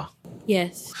yan, di ba?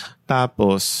 Yes.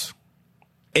 Tapos,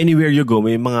 anywhere you go,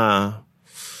 may mga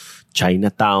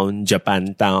Chinatown,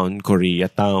 Japantown,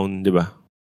 Koreatown, di ba?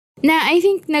 Na I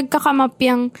think nagkakamap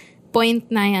yung point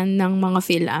na yan ng mga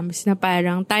FilAms na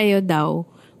parang tayo daw,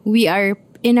 we are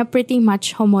in a pretty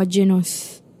much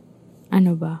homogeneous,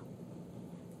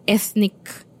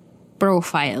 ethnic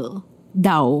profile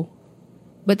daw.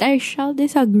 But I shall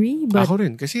disagree. But ako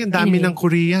rin, kasi ang dami ng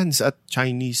Koreans at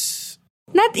Chinese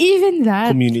not even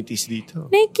that. Communities dito.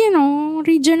 Like,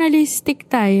 regionalistic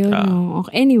tayo, no?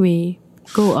 Okay, anyway,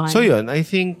 go on. So yun, I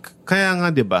think, kaya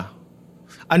nga, di ba,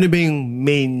 ano ba yung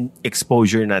main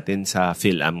exposure natin sa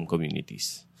FilAm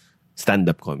communities?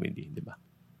 Stand-up comedy, di ba?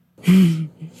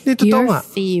 Your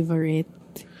favorite?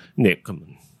 Hindi, come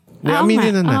on.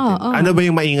 Aminin na natin. Ano ba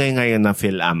yung maingay ngayon na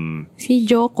FilAm? Si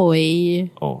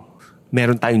Jokoy.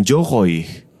 Meron tayong Jokoy.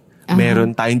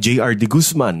 Meron tayong J.R. De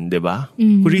Guzman, di ba?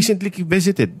 Who recently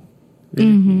visited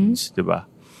Philippines, di ba?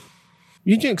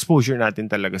 Yun yung exposure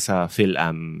natin talaga sa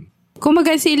FilAm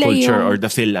kumaga sila culture or the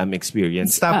FilAm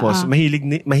experience. Tapos,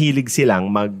 mahilig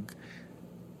silang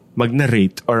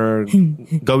mag-narrate or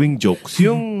gawing jokes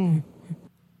yung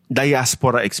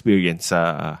diaspora experience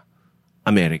sa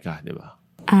Amerika, di ba?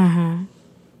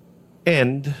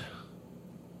 And,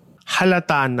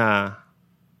 halata na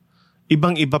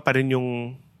ibang-iba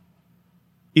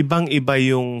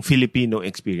yung Filipino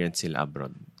experience sila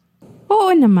abroad. Oo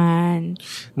naman.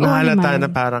 Nahalata na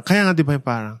parang, kaya nga di ba yung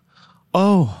parang,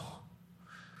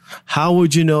 how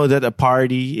would you know that a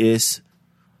party is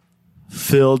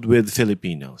filled with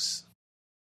Filipinos?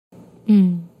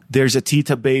 There's a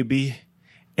tita baby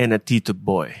and a tita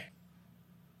boy.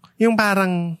 Yung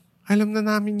parang, alam na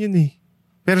namin yun eh.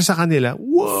 Pero sa kanila,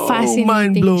 wow,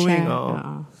 mind-blowing.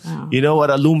 You know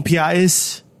what a lumpia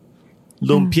is?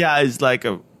 Lumpia is like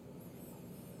a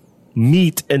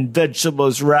meat and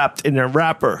vegetables wrapped in a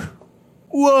wrapper.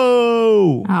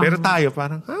 Whoa! Pero tayo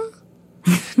parang,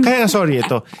 Kaya sorry,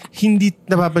 ito. Hindi,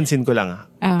 napapansin ko lang.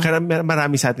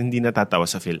 Marami sa atin hindi natatawa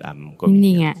sa FilAm.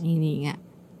 Hindi nga.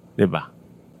 Diba?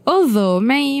 Although,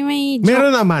 may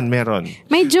joke. Meron.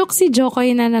 May joke si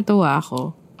Jokoy na natuwa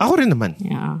ako. Ako rin naman.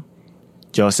 Yeah.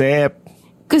 Joseph,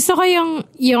 Gusto ko yung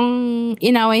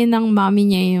inaway ng mommy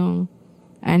niya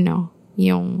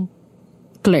yung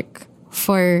clerk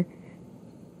for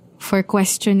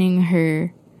questioning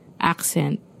her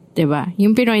accent. Diba?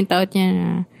 Yung pinoint out niya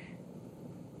na,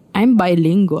 I'm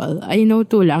bilingual. I know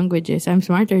 2 languages. I'm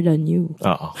smarter than you.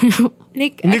 Oo.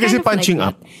 Like, Hindi kasi punching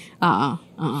up.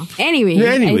 Anyway,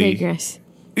 I digress.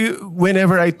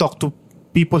 Whenever I talk to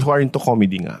people who are into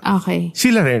comedy nga, okay.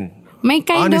 sila rin. May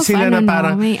kind of, sila na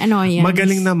parang, may annoyance.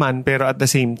 magaling naman, pero at the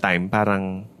same time,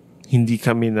 parang hindi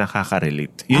kami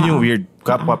nakaka-relate. Yun yung weird.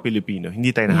 Kapwa Pilipino,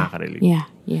 hindi tayo nakaka-relate.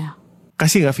 Yeah.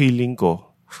 Kasi nga feeling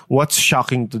ko, what's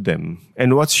shocking to them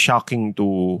and what's shocking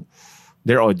to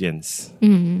their audience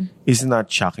is not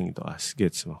shocking to us.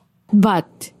 Gets mo?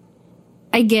 But,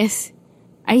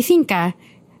 I think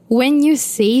when you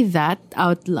say that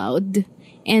out loud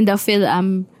and a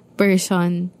FilAm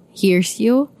person hears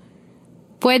you,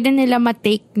 pwede nila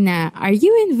ma-take na, are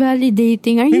you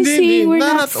invalidating? Are you saying we're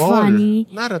not funny?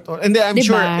 Not at all. And then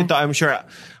I'm sure,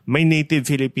 may native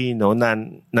Filipino na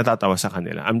natatawa sa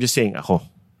kanila. I'm just saying ako.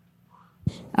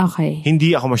 Okay.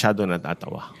 Hindi ako masyado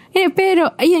natatawa. Pero,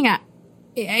 ayun nga,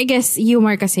 I guess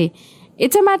humor kasi,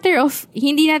 it's a matter of,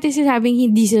 hindi natin sinasabing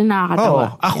hindi sila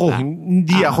nakakatawa. Ako, diba?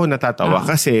 Hindi ako natatawa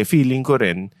kasi feeling ko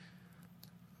rin,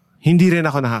 hindi rin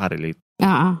ako nakaka-relate.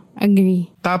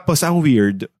 Agree. Tapos, ang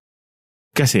weird,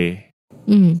 kasi,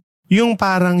 yung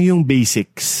parang yung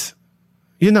basics,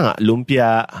 yun na nga,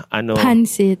 lumpia,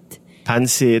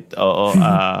 Pansit,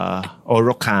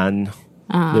 orokan,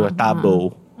 diba,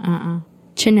 tabo.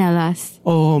 Chinelas.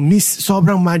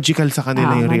 Sobrang magical sa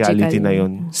kanila yung reality na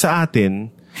yun. Sa atin,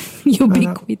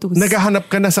 ubiquitous. Naghahanap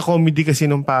ka na sa comedy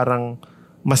kasi nung parang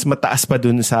mas mataas pa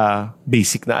dun sa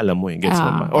basic na alam mo. Gets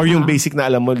mo ba? Or yung basic na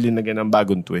alam mo, linagyan ng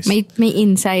bagong twist. May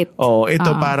insight.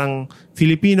 Ito parang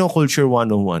Filipino Culture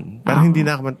 101. Parang hindi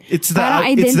na it's the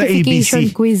identification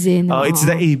ABC. Quiz. It's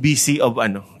the ABC of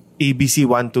ABC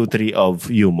 1, 2, 3 of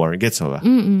humor. Gets mo ba?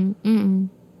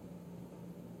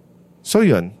 So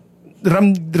yun.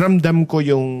 Ramdam ko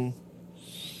yung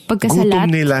gutom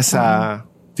nila sa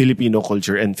Filipino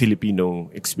culture and Filipino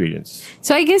experience.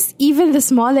 So I guess even the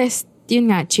smallest, yun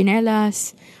nga,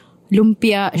 chinelas,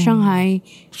 lumpia, Shanghai.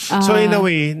 So in a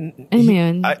way,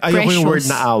 ayoko yung word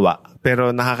na awa,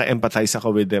 pero nakaka-empathize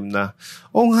ako with them na,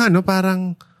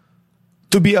 parang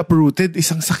to be uprooted,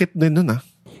 isang sakit din nun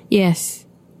Yes.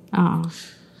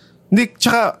 Hindi,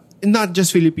 tsaka, not just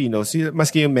Filipinos,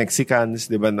 maski yung Mexicans,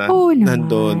 di ba,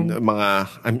 nandun,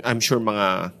 I'm sure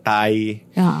mga Thai,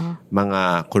 mga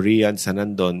Koreans na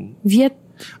nandun.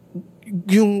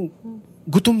 Yung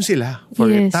gutom sila for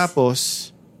it.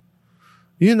 Tapos,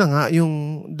 yun na nga,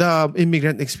 yung the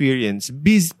immigrant experience,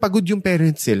 pagod yung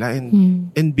parents sila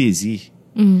and busy.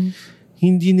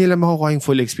 Hindi nila makukuha yung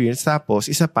full experience. Tapos,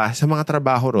 isa pa, sa mga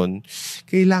trabaho ron,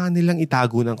 kailangan nilang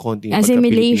itago ng konting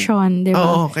assimilation, di ba?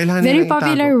 Oo, kailangan very nilang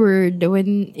popular word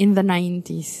when in the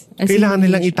 90s. Kailangan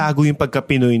nilang itago yung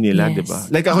pagka-Pinoy nila, di ba?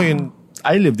 Like ako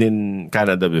I lived in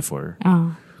Canada before.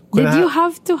 Did you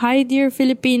have to hide your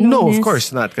Filipino-ness? No, of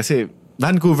course not. Kasi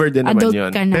Vancouver din naman adult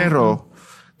yun. Ka na. Pero,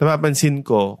 napapansin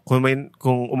ko, kung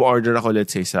umorder ako,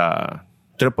 let's say, sa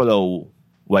O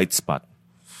White Spot,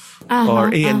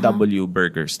 or A&W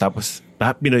Burgers. Tapos,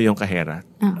 Pinoy yung kahera.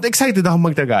 Excited ako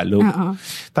mag-Tagalog.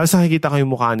 Tapos nakikita ko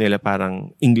yung mukha nila,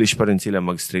 parang English pa rin sila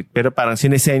mag-straight. Pero parang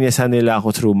sinesenyasan nila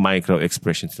ako through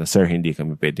micro-expressions na, sir, hindi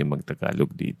kami pwede mag-Tagalog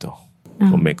dito.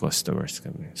 Kung may customers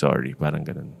kami. Sorry, parang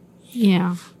ganun.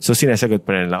 Yeah. So, sinasagot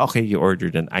pa rin nila, okay, you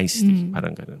ordered an iced tea.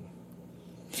 Parang ganun.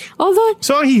 Although,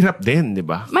 so, ang hirap din, di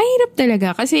ba? Mahirap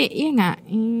talaga. Kasi, yun nga,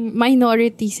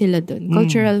 minority sila dun.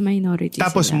 Cultural minority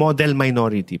Tapos, sila. model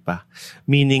minority pa.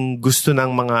 Meaning, gusto ng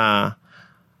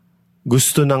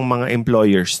mga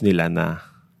employers nila na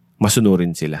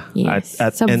masunurin sila. Yes.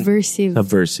 Subversive.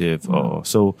 Subversive, oo.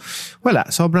 So,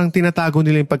 wala. Sobrang tinatago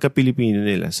nila yung pagka-Pilipino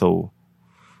nila. So,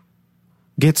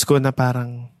 gets ko na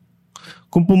parang,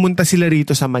 kung pumunta sila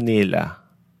rito sa Manila,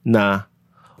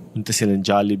 punta silang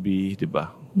Jollibee, di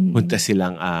ba? Punta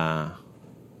silang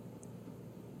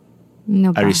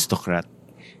aristocrat.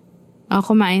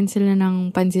 Kumain sila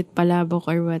ng pansit palabok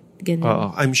or what, ganun.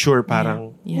 Oo, I'm sure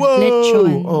parang, wow!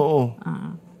 Lechon. Oo.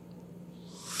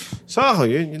 So ako,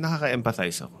 yun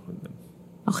nakaka-empathize ako.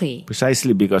 Okay.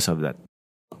 Precisely because of that.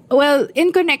 Well,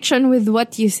 in connection with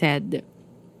what you said,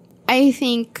 I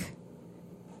think,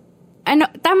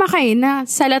 tama kayo na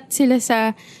salat sila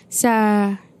sa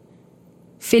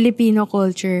Filipino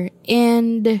culture.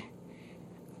 And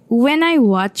when I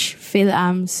watch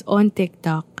FilAms on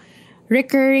TikTok,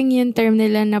 recurring yung term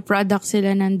nila na product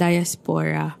sila ng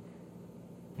diaspora.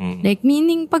 Like,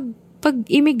 meaning, pag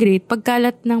pag-immigrate,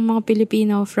 pagkalat ng mga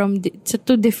Pilipino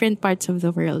to different parts of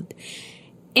the world.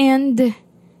 And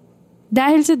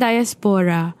dahil sa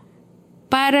diaspora,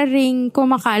 para ring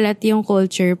kumakalat yung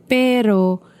culture,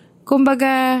 pero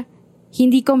kumbaga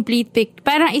hindi complete picture.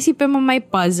 Parang isipin mo may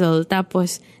puzzle,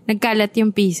 tapos nagkalat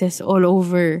yung pieces all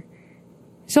over.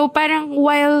 So parang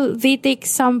while they take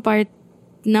some part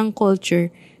ng culture,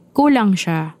 kulang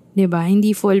siya. 'Di ba?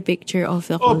 Hindi full picture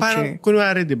of the culture. Parang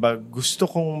kunwari 'di ba, gusto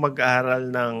kong mag-aral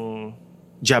ng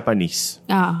Japanese.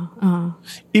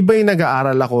 Iba yung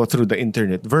nag-aaral ako through the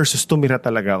internet versus tumira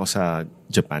talaga ako sa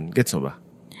Japan. Gets mo ba?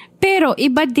 Pero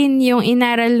iba din yung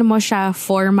inaral mo siya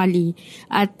formally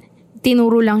at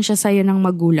tinuro lang siya sa'yo ng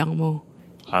magulang mo.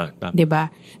 'Di ba?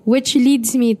 Which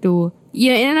leads me to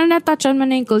na-touch on mo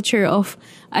na yung culture of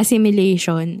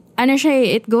assimilation. Ano siya,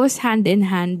 it goes hand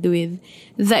in hand with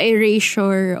the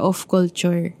erasure of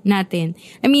culture natin.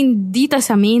 I mean, dito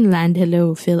sa mainland,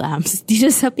 hello, FilAms, dito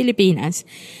sa Pilipinas,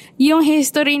 yung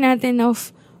history natin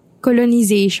of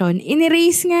colonization,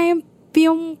 in-erase nga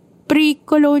yung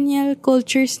pre-colonial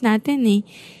cultures natin eh.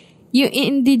 Yung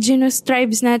indigenous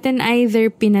tribes natin, either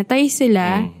pinatay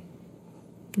sila,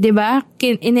 'di ba?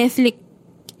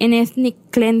 In-ethnic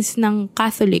cleanse ng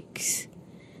Catholics,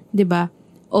 'di ba?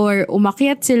 Or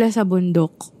umakyat sila sa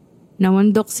bundok.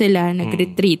 Namundok sila,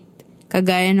 nag-retreat.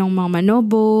 Kagaya ng mga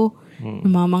Manobo,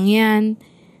 ng mga Mangyan.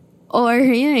 Or,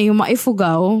 yung mga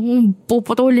Ifugao,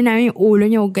 puputulin namin yung ulo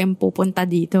niyo, huwag kayong pupunta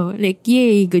dito. Like,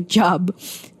 yay, good job.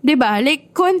 'Di ba?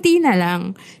 Like, konti na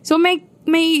lang. So, may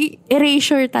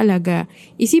erasure talaga.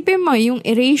 Isipin mo, yung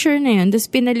erasure na yun, tapos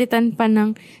pinalitan pa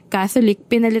ng Catholic,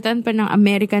 pinalitan pa ng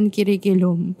American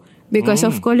curriculum because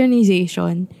of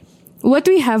colonization. What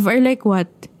we have are like what?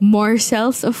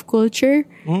 Morsels of culture?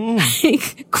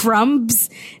 Like crumbs?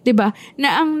 'Di ba?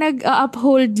 Na ang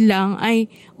nag-uphold lang ay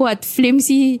what?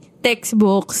 Flimsy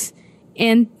textbooks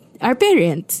and our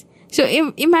parents. So,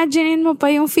 imaginein mo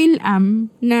pa yung FilAm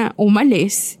na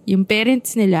umalis, yung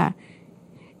parents nila,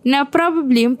 na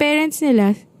probably yung parents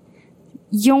nila,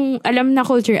 yung alam na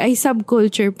culture ay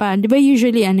subculture pa. Di ba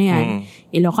usually ano yan?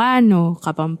 Ilocano,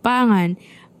 Kapampangan.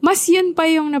 Mas yun pa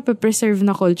yung napapreserve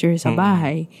na culture sa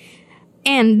bahay.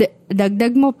 And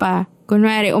dagdag mo pa,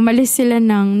 kunwari umalis sila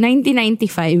ng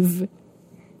 1995.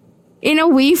 In a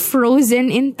way,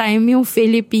 frozen in time yung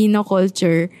Filipino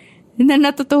culture na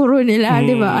natuturo nila,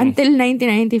 di ba? Until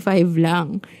 1995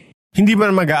 lang. Hindi ba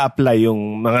mag-a-apply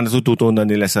yung mga natututunan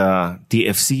nila sa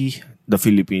TFC, the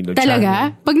Filipino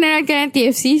Talaga? channel? Pag nanood ka ng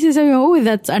TFC, sasabi mo,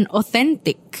 that's an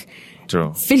authentic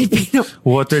Filipino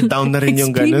watered down na rin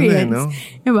yung ganun eh, no?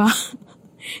 Diba?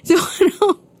 So,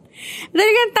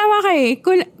 talagang tama ka eh.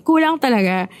 Kulang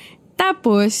talaga.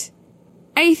 Tapos,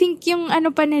 I think yung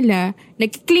pa nila,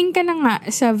 nagkikling ka na nga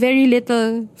sa very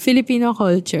little Filipino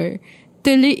culture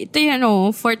to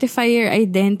fortify your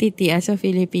identity as a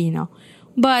Filipino.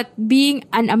 But being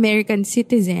an American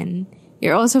citizen,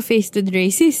 you're also faced with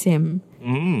racism.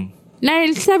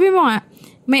 Sabi mo nga,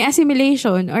 may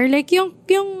assimilation or like yung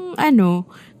ano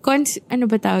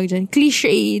ba tawag dyan?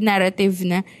 Cliche narrative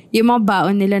na yung mga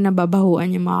baon nila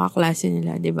nababahuan yung mga kaklase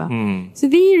nila, di ba? So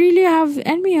they really have,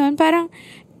 parang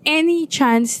any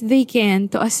chance they can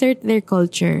to assert their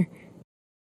culture.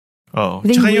 Oo.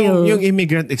 Tsaka yung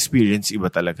immigrant experience, iba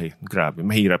talaga yun. Grabe,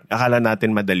 mahirap. Akala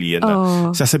natin madali yan.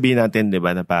 Sasabihin natin, di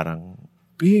ba, na parang,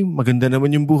 maganda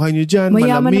naman yung buhay nyo dyan.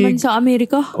 Mayaman malamig. naman sa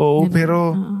Amerika. Oo, diba? Pero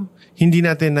hindi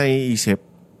natin naiisip,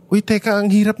 teka, ang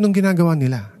hirap nung ginagawa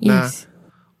nila. Yes. Na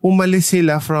umalis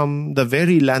sila from the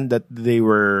very land that they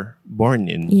were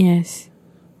born in. Yes.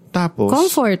 Tapos,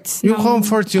 comforts. Yung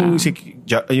comforts,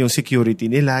 yung security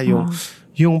nila,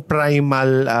 yung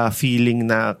primal feeling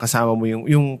na kasama mo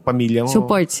yung pamilya mo.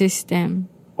 Support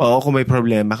system. Oo, kung may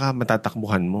problema ka,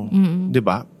 matatakbuhan mo. 'Di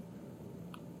ba?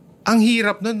 Ang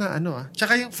hirap nun na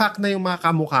Tsaka yung fact na yung mga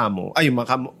kamukha mo, yung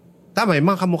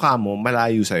mga kamukha mo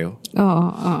malayo sa'yo.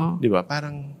 Oo. 'Di ba?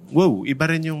 Parang, wow, iba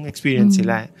rin yung experience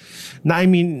sila. Na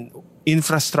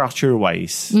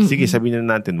infrastructure-wise, sige, sabihin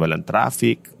na natin, walang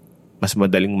traffic, mas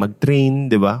madaling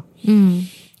mag-train, 'di ba?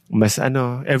 Mas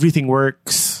everything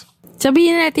works.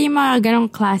 Sabihin natin yung mga ganong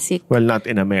classic. Well, not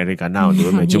in America now, di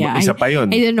ba? Medyo isa pa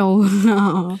yun. I don't know.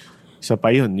 Isa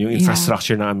pa yun. Yung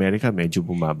infrastructure ng Amerika, medyo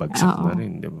bumabagsak na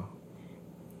rin, di ba?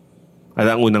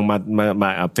 At ang unang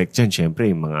ma-affect dyan, syempre,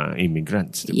 yung mga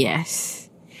immigrants. Diba? Yes.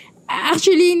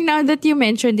 Actually, now that you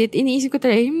mentioned it, iniisip ko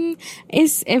talaga,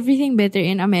 is everything better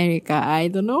in America? I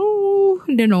don't know.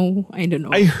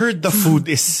 I heard the food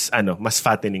is, mas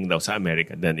fattening daw sa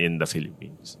America than in the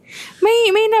Philippines.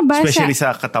 May nabasa. Especially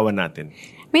sa katawan natin.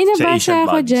 May nabasa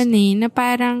ako dyan na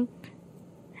parang,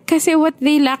 kasi what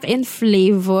they lack in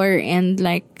flavor and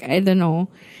like, I don't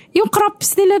know, yung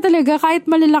crops nila talaga, kahit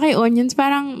malalaki onions,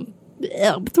 parang,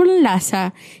 ba't walang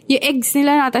lasa? Yung eggs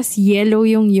nila na, tas yellow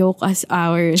yung yolk as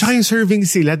ours. Tsaka yung serving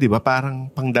sila, di ba?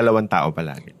 Parang pang 2 tao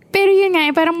palagi. Pero yun nga,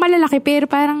 parang malalaki, pero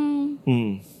parang,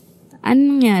 anong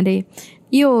nangyari?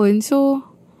 Yun, so,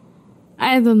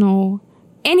 I don't know.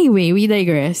 Anyway, we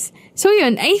digress. So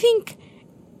yun, I think,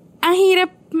 ang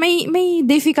hirap, may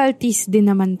difficulties din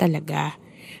naman talaga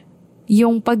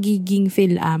yung pagiging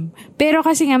FilAm. Pero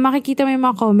kasi nga, makikita mo yung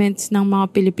mga comments ng mga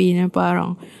Pilipino,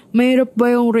 parang, mahirap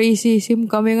ba yung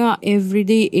racism? Kami nga,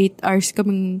 everyday, 8 hours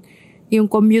kaming, yung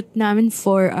commute namin,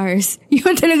 4 hours.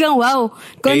 Yun talagang, wow,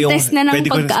 contest na ng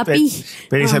pagkaapi.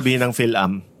 Pwede sabihin ng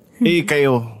FilAm,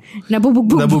 kayo,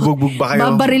 nabubugbog ba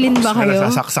kayo? Babarilin ba kayo?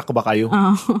 Nasasaksak ba kayo?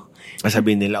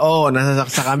 Sabihin nila,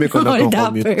 nasasaksak kami kung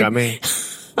nagko-commute kami.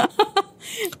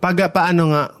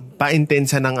 Paano nga,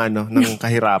 pa-intensa ng ng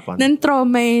kahirapan. Ng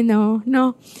trauma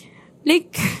no?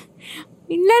 Like,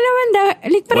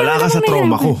 wala ka sa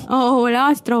trauma ko. Oo, wala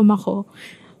ka sa trauma ko.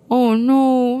 Oh, no.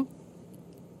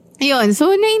 Yun, so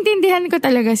naintindihan ko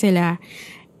talaga sila.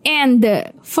 And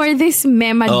for this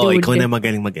mema dude. Ikaw na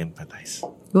magaling mag-empathize.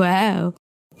 Wow.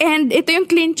 And ito yung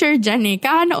clincher dyan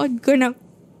kakanood ko ng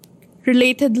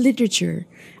related literature,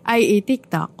 i.e.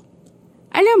 TikTok.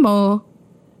 Alam mo,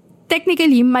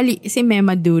 technically, mali si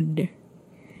Mema Dude.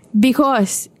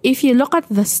 Because, if you look at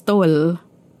the stall,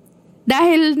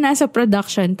 dahil nasa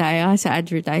production tayo, sa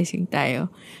advertising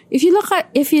tayo, if you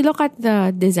look at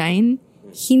the design,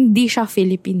 hindi siya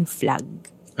Philippine flag.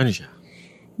 Ano siya?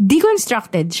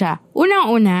 Deconstructed siya.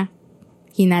 Unang-una,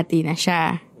 hinati na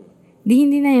siya.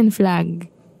 Hindi na yan flag.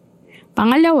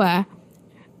 Pangalawa,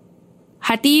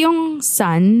 hati yung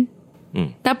sun,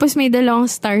 tapos may 2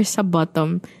 stars sa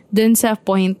bottom, dun sa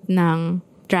point ng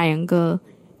triangle.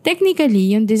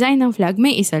 Technically, yung design ng flag,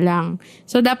 may isa lang.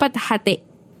 So, dapat hati.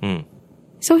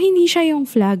 So, hindi siya yung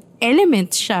flag.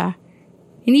 Elements siya.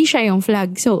 Hindi siya yung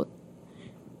flag. So,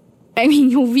 I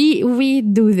mean, we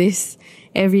do this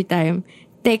every time.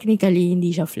 Technically,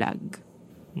 hindi siya flag.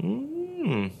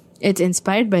 It's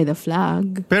inspired by the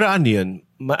flag. Pero ano yun?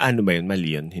 Ano ba yun?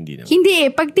 Mali yun? Hindi naman. Hindi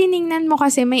Pag tiningnan mo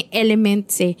kasi may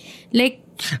elements Like,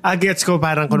 gets ko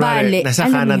parang kunwari, nasa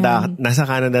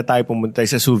Canada tayo pumunta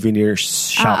sa souvenir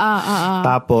shop.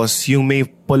 Tapos, yung may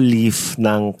leaf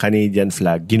ng Canadian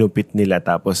flag, ginupit nila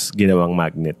tapos ginawang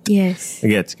magnet. Yes.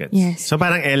 Gets. Yes. So,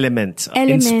 parang elements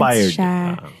inspired.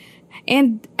 Siya.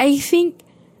 And I think,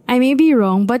 I may be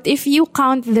wrong, but if you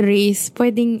count the race,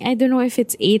 pwedeng, I don't know if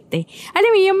it's 8 Alam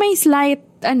mo, yung may slight,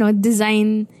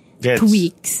 design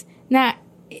tweaks na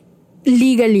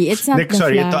legally, it's not the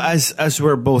flag. Ito, as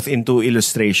we're both into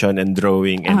illustration and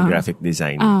drawing and graphic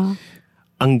design,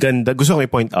 ang ganda, gusto ko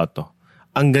i-point out to,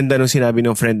 ang ganda nung sinabi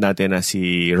ng friend natin na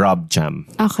si Rob Cham.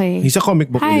 Okay. He's a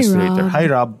comic book illustrator. Rob. Hi,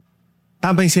 Rob.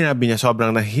 Tama yung sinabi niya,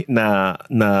 sobrang na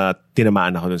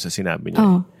tinamaan ako dun sa sinabi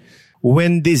niya.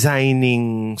 When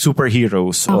designing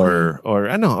superheroes or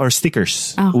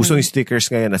stickers, usong stickers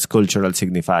ngayon as cultural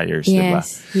signifiers, diba?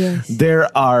 Yes. There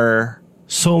are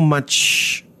so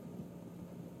much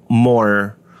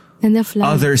more than the flag.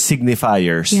 Other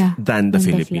signifiers than the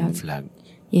Philippine flag.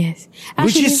 Yes. Actually,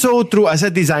 which is so true as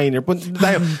a designer.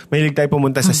 Mahilig tayo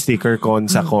pumunta sa sticker con,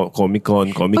 sa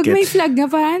Comic-Con, Comic-Con. Pag may flag na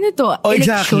parang to?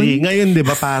 Exactly. Ngayon, di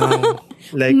ba, parang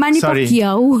like,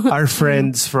 our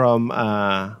friends from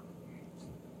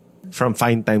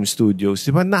Fine Time Studios,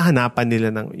 di ba, nahanapan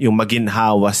nila ng yung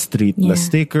Maginhawa Street na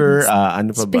sticker,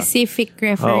 ano pa ba? Specific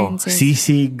references.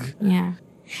 Sisig. Yeah.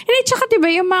 And tsaka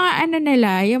diba, yung mga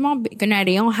nila, yung mga,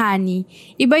 kunwari, yung honey,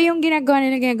 iba yung ginagawa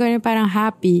nila parang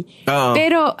happy.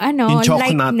 Pero, yung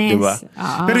chocolate, lightness. Diba?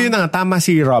 Pero yun na, tama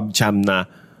si Rob Cham na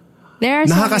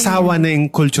nakakasawa na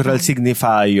yung cultural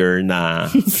signifier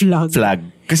na flag.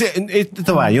 Kasi,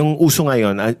 ito yung uso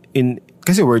ngayon,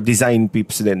 kasi we're design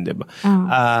peeps din, diba?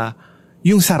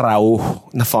 Yung saraw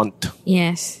na font.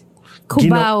 Yes.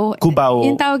 Cubao.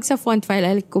 Yung tawag sa font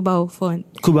file, Cubao font.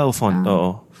 Cubao font,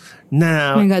 oo.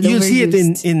 Na you'll see it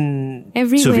in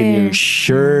souvenir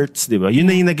shirts, di ba? Yun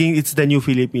na yung naging, it's the new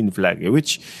Philippine flag,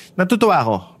 which natutuwa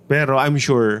ako. Pero I'm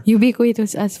sure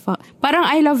ubiquitous as fuck. Parang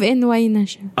I love NY na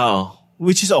siya.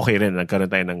 Which is okay rin, nagkaroon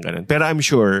tayo ng ganun. Pero I'm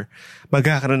sure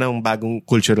magkakaroon ng bagong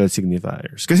cultural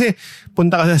signifiers. Kasi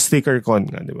punta ka sa sticker con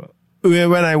nga, di ba?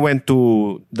 When I went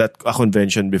to a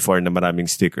convention before na maraming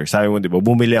stickers, sabi mo, di ba,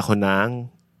 bumili ako ng,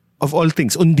 of all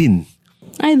things, undin.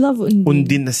 I love undin.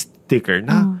 Undin na sticker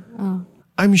na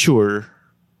I'm sure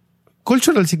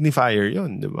cultural signifier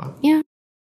yun, di ba? Yeah.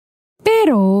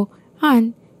 Pero,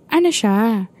 ano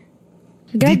siya?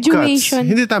 Graduation. Deep cuts.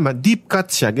 Hindi tama. Deep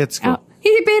cuts siya. Gets ko.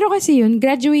 Hindi, pero kasi yun,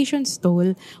 graduation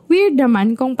stole, weird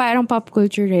naman kung parang pop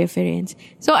culture reference.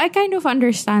 So, I kind of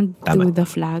understand to the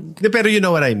flag. Pero you know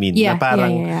what I mean? Yeah, na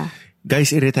parang, yeah. Guys,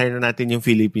 i-retire na natin yung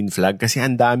Philippine flag kasi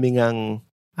ang daming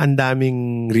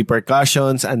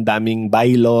repercussions, ang daming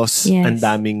bylaws, ang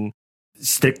daming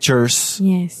strictures.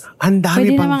 Yes. Ang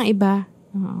dami pwede namang iba.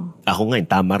 Ako ngayon,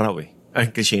 tama raw eh.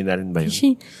 Ay, kasi na rin ba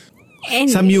yun?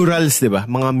 Anyway. Sa murals, di ba?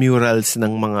 Mga murals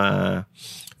ng mga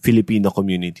Filipino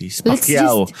communities.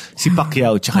 Si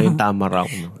Pacquiao, tsaka yung tama raw.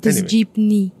 No? Tapos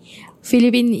jeepney.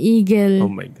 Philippine Eagle. Oh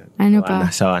my God. Ano pa?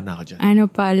 Sawa na ako dyan. Ano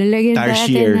pa? Lalagyan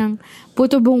natin ng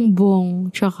puto bongbong,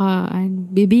 tsaka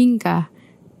bibingka.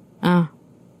 And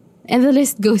the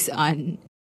list goes on.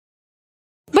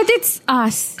 But it's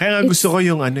us. Kaya nga gusto ko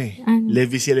yung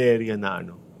Levisilleria na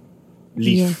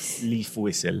leaf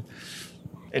whistle.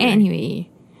 Anyway.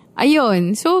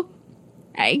 Ayun. So,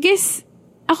 I guess,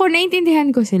 ako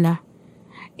naintindihan ko sila.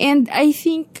 And I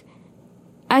think,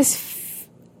 as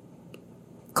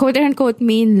quote-unquote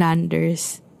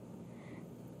mainlanders,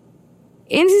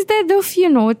 instead of,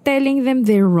 telling them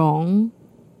they're wrong,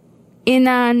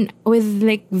 with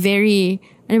like very,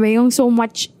 yung so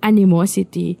much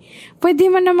animosity,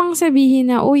 pwede man namang sabihin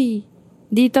na, uy,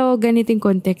 dito ganiting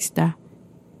context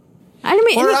Alam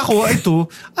mo,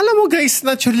 alam mo guys,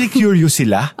 naturally curious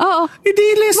sila. Oo.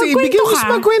 Hindi,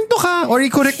 magkwento ka. Or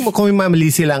i-correct mo kung may mali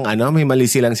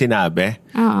silang sinabi.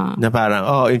 Na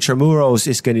parang, Intramuros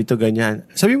is ganito, ganyan.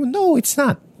 Sabi mo, no, it's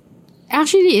not.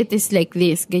 Actually, it is like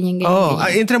this. Ganyan.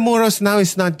 Intramuros now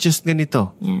is not just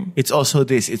ganito. Yeah. It's also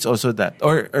this, it's also that.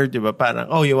 Or diba,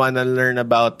 parang, you wanna learn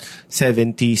about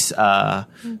 70s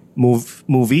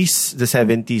movies, the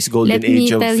 70s golden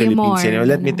age of Philippine cinema.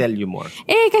 Let me tell you more.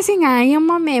 Kasi nga, yung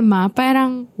mga mema,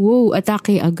 parang,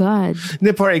 atake agad.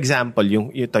 For example,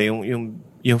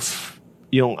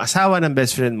 yung asawa ng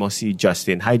best friend mo, si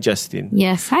Justin. Hi, Justin.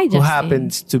 Yes, hi, Justin. Who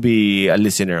happens to be a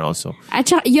listener also.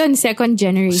 At saka, yun, second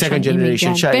generation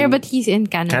siya. But he's in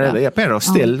Canada. Yeah, pero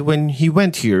still, when he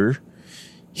went here,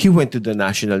 he went to the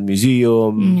National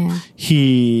Museum.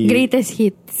 Yeah. Greatest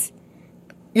hits.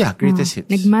 Yeah, greatest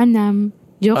hits. Nagmanam.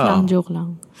 Joke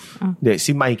lang.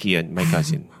 Si Mikey yun, my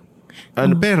cousin.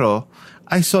 Pero,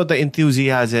 I saw the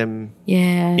enthusiasm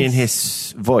in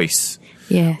his voice.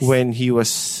 Yes. When he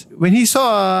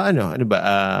saw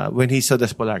when he saw the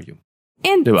Spolarium.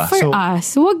 And diba? For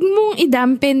us, wag mong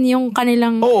idampen yung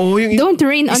kanilang don't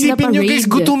rain on the parade. Isipin nyo guys,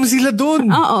 gutom sila dun.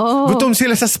 Gutom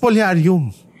sila sa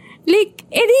Spolarium. Like,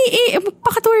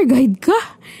 paka-tour guide ka.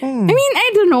 I mean, I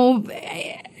don't know.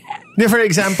 For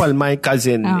example, my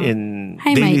cousin in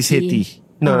Daly City.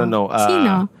 No.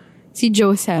 Sino? Si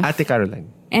Joseph. Ate Caroline.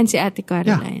 And si Ate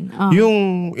Caroline. Yeah.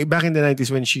 Yung back in the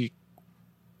 90s when she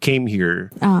came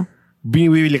here,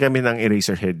 binibili kami ng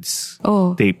Eraserheads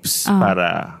tapes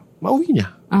para mauwi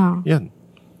niya. Yan.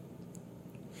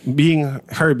 Being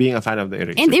a fan of the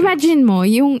Eraserheads. And imagine mo,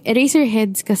 yung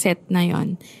Eraserheads cassette na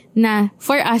yon, na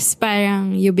for us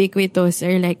parang ubiquitous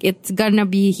or like it's gonna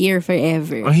be here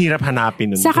forever. Ang hirap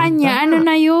hanapin nun. Sa kanya,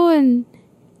 na yun?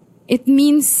 It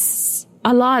means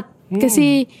a lot.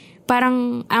 Kasi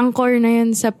parang anchor na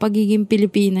yun sa pagiging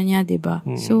Pilipina niya, diba?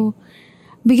 So,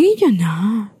 bigay nyo na.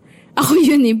 Ako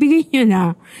yun bigay nyo na.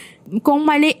 Kung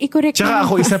mali, i-correct tsaka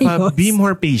ako isa pa, be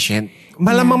more patient.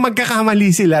 Malamang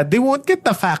magkakamali sila. They won't get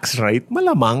the facts right.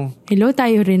 Malamang. Hello,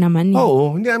 tayo rin naman.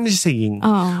 Oo, hindi I'm just saying.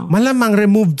 Malamang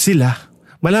removed sila.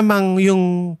 Malamang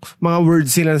yung mga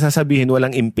words sila na sasabihin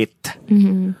walang impit.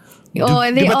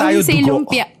 They always say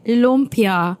lumpia.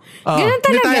 Ganun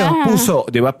talaga. Tayo, puso.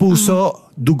 Di ba? Puso,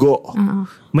 dugo.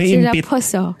 May sila impit.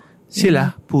 Puso.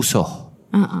 Sila, puso.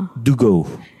 Dugo.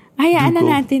 Hayaan na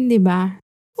natin, di ba?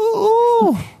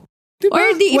 Oo. Diba?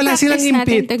 Or wala silang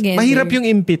impit. Mahirap yung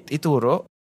impit ituro.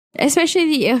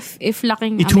 Especially if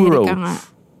laking ituro. Amerika nga.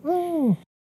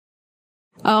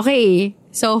 Okay.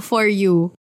 So for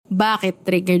you, bakit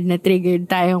triggered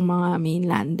tayong mga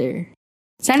mainlander?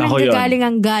 Saan nanggagaling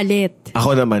ang galit?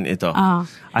 Ako naman ito.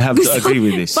 I have to agree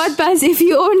with this. Podpas, if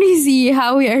you only see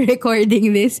how we are recording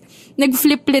this,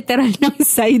 nag-flip literal ng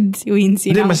side si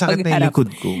Wincy. Hindi, masakit na yung likod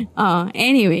ko.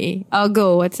 Anyway, I'll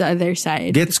go. What's the other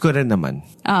side? Gets ko rin naman.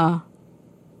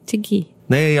 Sige.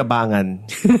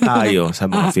 Nayayabangan tayo sa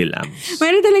mga FilAms.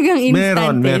 Meron talagang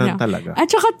instant. Meron talaga.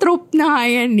 At saka trope na nga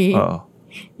yan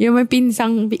Yung may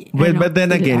pinsang... But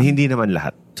then again, hindi naman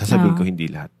lahat. Sasabihin ko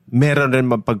hindi lahat. Meron rin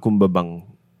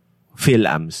mapagkumbabang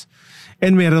FilAms.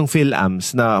 And merong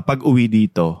FilAms na pag uwi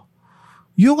dito,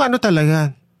 yung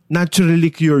talaga,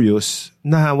 naturally curious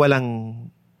na walang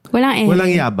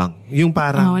yabang. Yung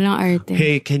parang, walang arte.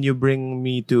 Hey, can you bring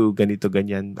me to ganito,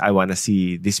 ganyan? I wanna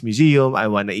see this museum. I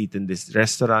wanna eat in this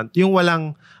restaurant. Yung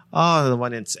walang the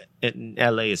one in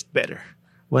LA is better.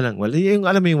 Wala. Yung,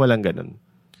 alam mo yung walang ganun.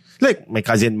 Like, my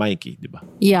cousin Mikey, di ba?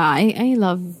 Yeah, I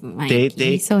love Mikey.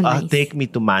 He's so nice. Take me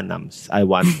to Manam's. I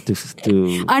want to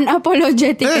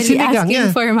unapologetically asking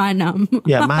for Manam.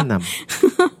 Yeah, Manam.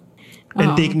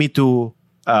 And take me to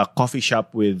a coffee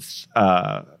shop with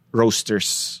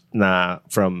roasters na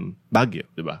from Baguio,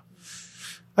 di ba?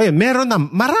 Ayun, meron na.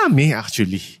 Marami,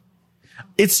 actually.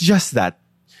 It's just that,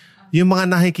 yung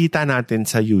mga nakikita natin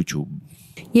sa YouTube,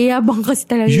 yayabang kasi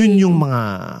talaga. Yun yung mga,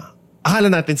 akala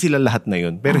natin sila lahat na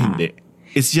yun, pero hindi.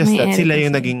 It's just that sila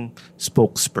yung naging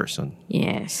spokesperson.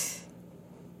 Yes.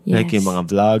 Like yung mga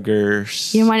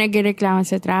vloggers. Yung mga nagreklamo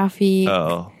sa traffic.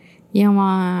 Oo. Yung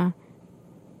mga,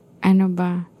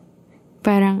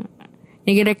 parang,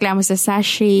 nagreklamo sa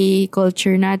sachet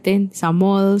culture natin, sa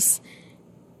malls.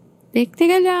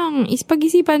 Teka lang,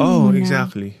 pag-isipan mo na.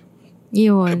 Exactly.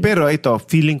 Yun. Pero ito,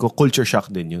 feeling ko, culture shock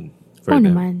din yun. Oo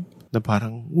naman. Na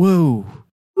parang, wow.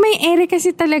 May ere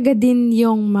kasi talaga din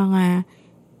yung mga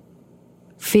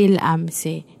FilAms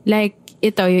eh. Like,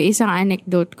 ito, yung isang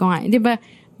anecdote ko nga. Di ba,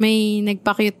 may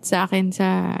nagpa-cute sa akin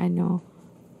sa,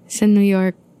 sa New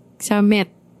York, sa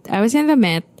Met. I was in the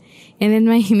Met, and then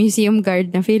may museum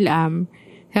guard na FilAm,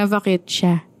 nagpa-cute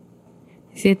siya.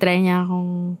 Kasi try niya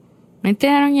akong,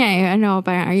 tinanong niya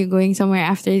parang, are you going somewhere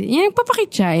after? Yan, nagpapakit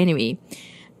siya, anyway.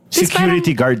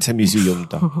 Security guard sa museum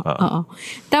to. Oo.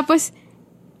 Tapos,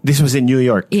 this was in New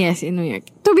York? Yes, in New York.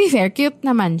 To be fair, cute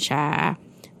naman siya.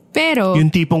 Pero, yung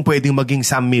tipong pwedeng maging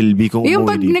Sam Milby kung yung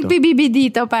umuwi dito. Yung pag nagbibibi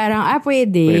dito, parang,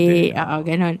 pwede. Oo,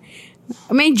 ganon.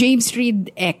 May James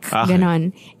Reed Ek,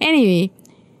 ganon. Anyway,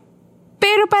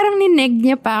 pero parang nineg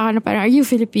niya pa ako na parang, are you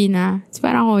Filipina? So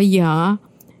parang ako, yeah.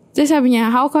 So sabi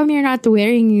niya, how come you're not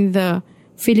wearing the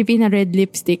Filipina red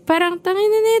lipstick? Parang, tangin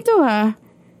na nito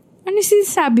Ano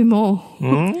sinasabi mo?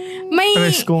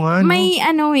 Press ko nga, may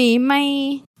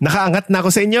nakaangat na ako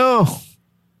sa inyo.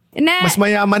 Mas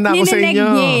mayaman na ako sa inyo.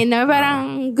 Niya, na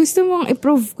parang gusto mong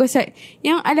i-prove ko sa,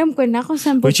 yung alam ko na kung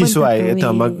saan pupunta. Which is why, ito,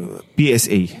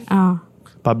 PSA.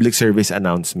 Public Service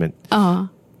Announcement.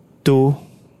 To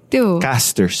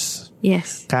casters.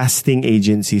 Yes. Casting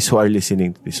agencies who are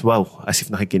listening to this. Wow, as if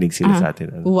nakikinig sila sa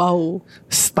atin. Wow.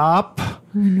 Stop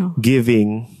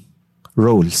giving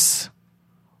roles.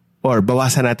 Or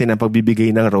bawasan natin ang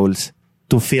pagbibigay ng roles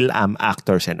to FilAm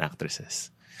actors and actresses.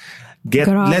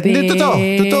 Totoo.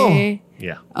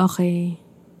 Yeah. Okay.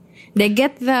 They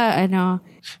get the,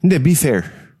 Hindi, be fair.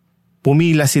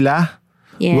 Pumila sila.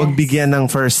 Yes. Huwag bigyan ng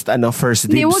first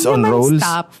dibs on roles.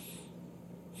 Stop.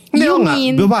 Hindi, you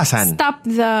mean, bawasan. Stop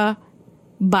the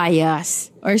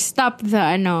bias. Or stop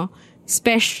the,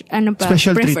 special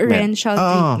preferential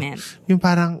treatment. Yung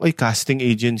parang, casting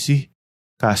agency.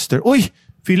 Caster.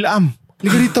 FilAm.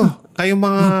 Liga dito. Kayong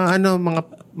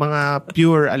mga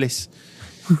pure alis.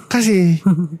 Kasi,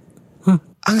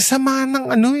 ang sama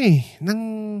ng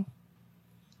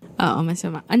Oo,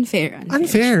 masama. Unfair.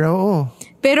 Oo.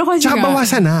 Pero kasi tsaka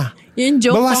bawasan na. Yung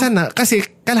joke bawasan na. Kasi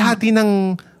kalahati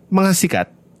ng mga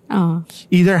sikat.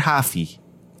 Either halfy.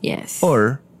 Yes.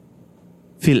 Or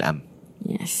FilAm.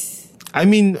 Yes. I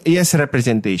mean, yes,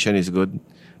 representation is good.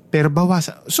 Pero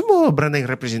bawasan. Sumobra na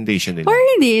yung representation nila. Or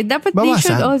hindi. Dapat bawasan. They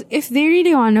should also, if they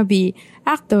really wanna be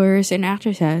actors and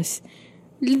actresses,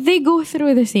 they go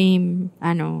through the same,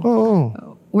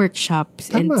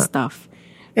 workshops and stuff.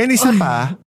 And isa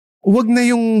pa, wag na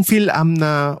yung FilAm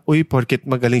na, porket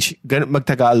magaling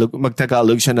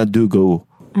magtagalog siya na dugo.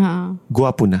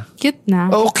 Guwapo na. Cute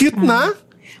na. Cute na?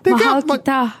 Teka,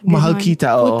 mahal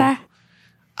kita. Puta.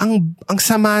 Ang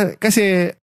sama,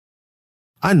 kasi,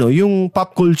 yung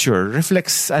pop culture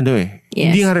reflects, Yes.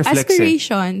 Hindi nga reflects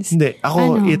aspirations. Hindi.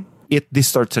 Ako, it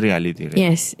distorts reality rin.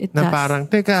 Yes, it does. Na parang,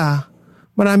 teka,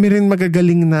 marami rin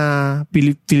magagaling na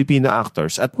Filipino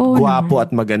actors at guwapo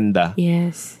at maganda.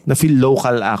 Yes. Na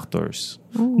local actors.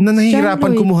 Na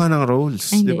nahihirapan kumuha ng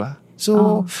roles. Di ba?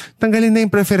 So, tanggalin na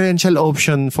yung preferential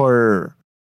option for...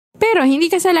 Pero, hindi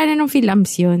kasalanan ng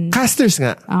FilAms yun. Casters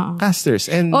nga. Casters.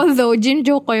 And although,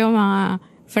 joke ko yung mga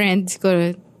friends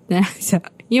ko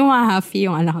yung mga happy,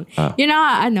 yung anak ko. Yung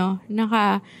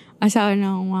naka-asawa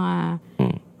ng mga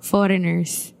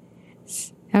foreigners.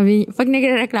 Sabi, pag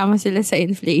nagrereklamo sila sa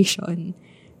inflation,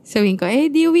 sabihin ko,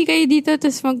 di uwi kayo dito,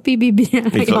 tapos mag-PBB na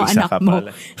lang yung anak mo.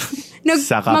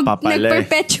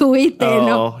 Nag-perpetuate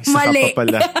Mali.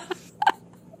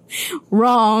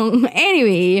 Wrong.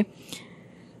 Anyway,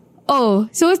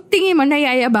 so tingin mo,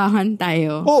 nayayabangan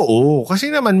tayo? Oo, kasi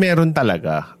naman meron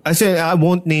talaga. Kasi I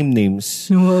won't name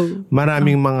names. Wow.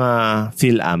 Maraming mga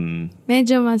FilAm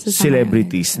medyo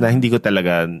celebrities na hindi ko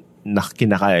talaga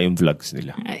kinakaya yung vlogs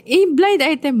nila. Blind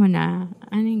item mo na.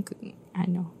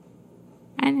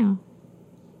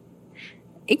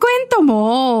 Ikwento mo.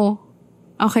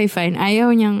 Okay, fine. Ayaw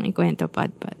niyang ikwento,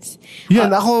 Padpads. Yun,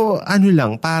 ako,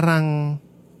 parang,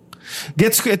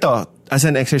 gets ko ito, as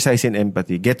an exercise in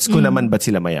empathy, gets ko naman ba't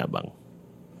sila mayabang.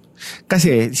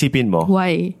 Kasi, isipin mo.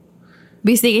 Why?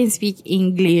 Because they can speak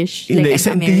English like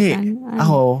an American.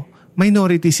 Ako,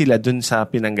 minority sila dun sa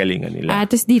pinanggalingan nila.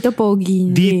 Tapos dito,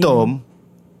 pogi. Dito,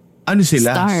 ano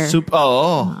sila? Star.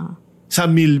 Sa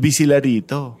Milby sila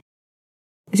dito.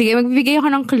 Sige, magbibigay ako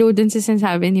ng clue dun sa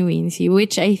sinasabi ni Wincy,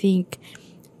 which I think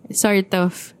sort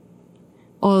of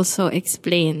also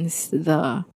explains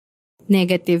the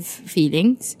negative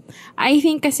feelings. I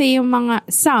think kasi yung mga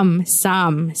some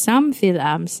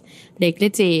FilAms, like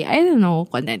let's say, I don't know,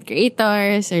 content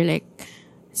creators or like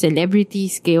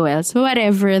celebrities, KOLs,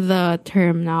 whatever the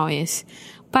term now is,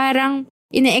 parang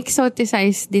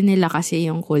ine-exoticize din nila kasi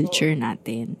yung culture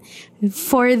natin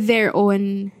for their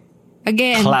own,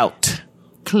 again,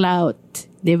 clout,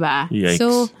 diba? Yikes.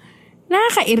 So,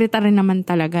 nakakairita rin naman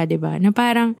talaga, diba? Na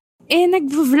parang,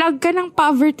 nag-vlog ka ng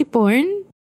poverty porn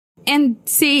and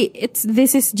say,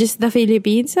 this is just the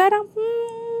Philippines. Parang,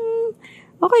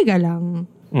 okay ka lang.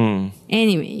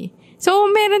 Anyway. So,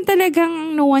 meron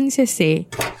talagang nuances eh.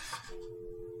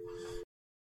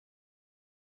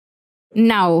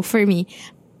 Now, for me,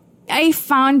 I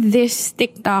found this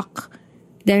TikTok,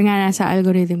 dahil nga nasa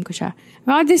algorithm ko siya. I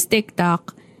found this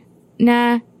TikTok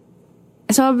na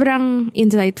sobrang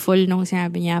insightful nung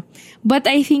sinabi niya. But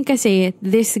I think kasi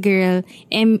this girl,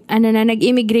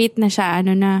 nag-immigrate na siya,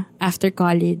 after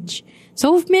college.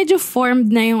 So, medyo formed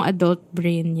na yung adult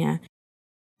brain niya.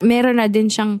 Meron na din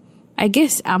siyang, I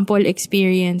guess, ample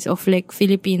experience of like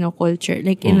Filipino culture,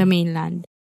 like in the mainland.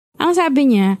 Ang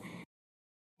sabi niya,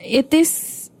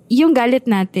 yung galit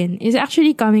natin is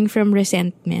actually coming from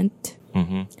resentment.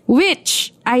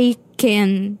 Which I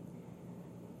can,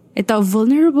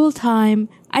 vulnerable time,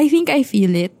 I think I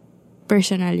feel it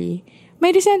personally. May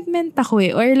resentment ako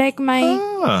eh. Or like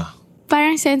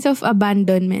parang sense of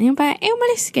abandonment. Yung parang,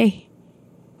 umalis ka eh.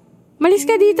 Malis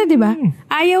ka dito, di ba?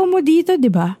 Ayaw mo dito,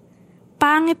 di ba?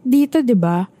 Pangit dito, di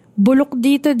ba? Bulok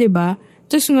dito, di ba?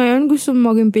 Tapos ngayon, gusto mo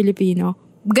maging Pilipino.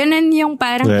 Ganon yung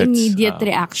parang immediate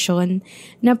reaction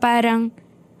na parang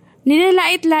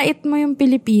nilalait-lait mo yung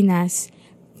Pilipinas,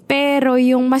 pero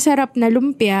yung masarap na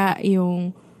lumpia,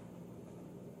 yung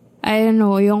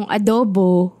yung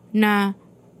adobo na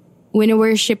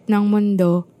wini-worship ng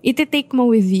mundo, iti-take mo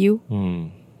with you.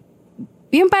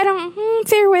 Yung parang,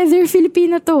 fair weather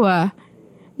Filipino to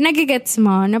Nagigets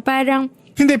mo na parang...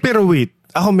 Hindi, pero wait.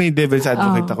 Ako may devil's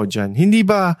advocate ako dyan. Hindi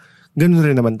ba ganun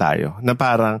rin naman tayo? Na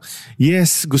parang,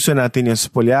 yes, gusto natin yung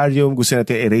spoliarium, gusto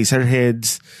natin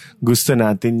Eraserheads, gusto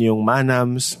natin yung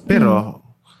manams, pero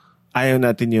ayaw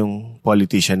natin yung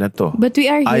politician na to. But we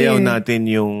are here. Ayaw natin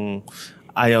yung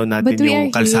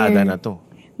kalsada na to.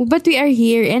 But we are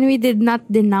here and we did not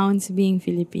denounce being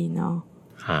Filipino.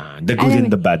 The good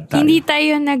and the bad tayo. Hindi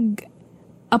tayo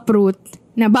nag-uproot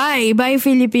na bye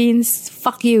Philippines,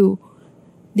 fuck you.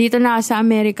 Dito na sa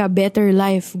America, better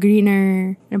life,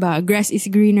 greener, grass is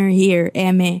greener here,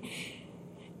 eme.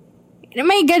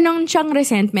 May ganun siyang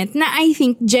resentment na I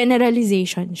think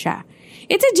generalization siya.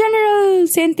 It's a general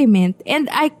sentiment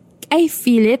and I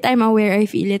feel it, I'm aware I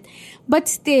feel it. But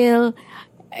still,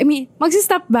 I mean,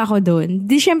 magsistop ba ako doon?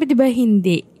 Siyempre, di ba,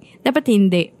 hindi. Dapat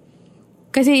hindi.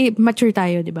 Kasi mature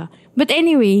tayo, di ba? But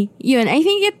anyway, yun, I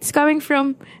think it's coming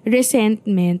from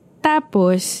resentment.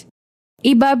 Tapos,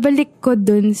 ibabalik ko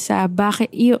dun sa bakit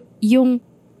yung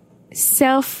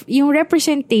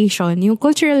representation, yung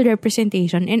cultural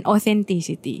representation and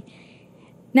authenticity.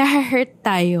 Na-hurt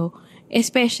tayo.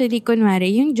 Especially,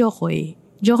 kunwari, yung Jokoy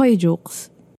jokes.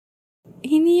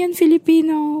 Hindi yun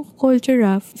Filipino culture,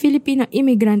 Filipino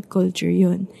immigrant culture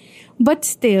yun. But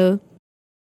still,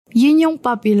 yun yung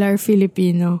popular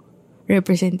Filipino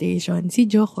representation, si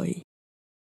Jokoy.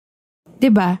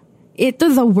 Diba? To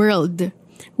the world.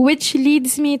 Which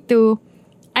leads me to,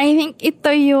 I think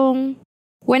ito yung,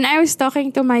 when I was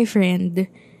talking to my friend,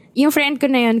 yung friend ko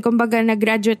na yun, kumbaga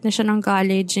nag-graduate na siya ng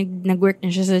college, nag-work na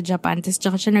siya sa Japan, tapos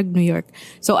tsaka siya nag-New York.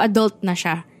 So, adult na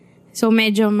siya. So,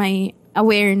 medyo may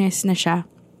awareness na siya.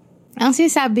 Ang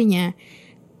sinasabi niya,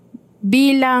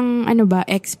 bilang,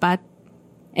 expat,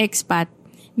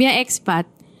 bilang expat,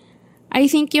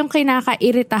 I think yung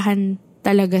kinakairitahan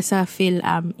talaga sa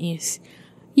FilAm is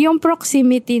yung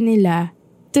proximity nila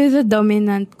to the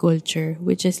dominant culture,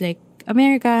 which is like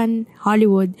American,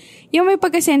 Hollywood, yung may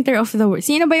pagka-center of the world.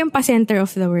 Sino ba yung pa-center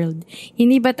of the world?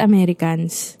 Hindi ba't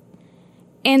Americans?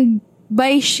 And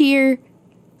by sheer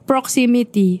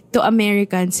proximity to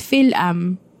Americans,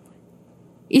 FilAm,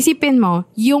 isipin mo,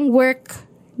 yung work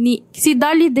si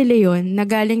Dolly De Leon na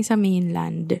galing sa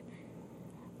mainland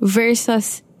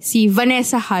versus si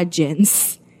Vanessa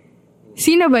Hudgens.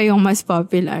 Sino ba yung mas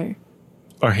popular?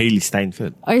 Or Hailey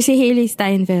Steinfeld. Or si Hailey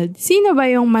Steinfeld. Sino ba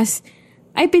yung mas...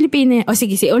 Ay, Pilipina. O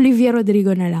sige, si Olivia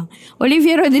Rodrigo na lang.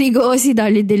 Olivia Rodrigo o si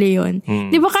Dolly De Leon.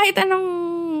 Di ba kahit anong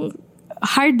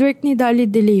hard work ni Dolly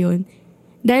De Leon,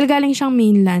 dahil galing siyang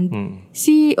mainland,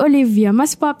 si Olivia,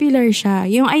 mas popular siya.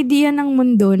 Yung idea ng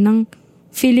mundo ng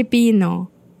Filipino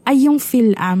ay yung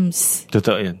FilAms.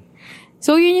 Totoo yan.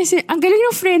 So, yun yung... Ang galing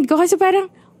ng friend ko kasi parang,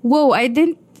 wow,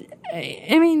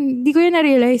 di ko yun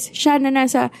na-realize. Siya na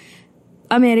nasa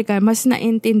Amerika, mas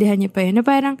naintindihan niya pa yun. Na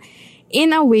parang,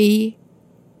 in a way,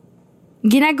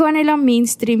 ginagawa nilang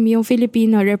mainstream yung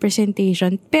Filipino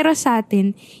representation. Pero sa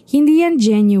atin, hindi yan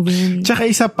genuine. Tsaka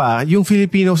isa pa, yung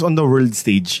Filipinos on the world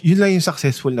stage, yun lang yung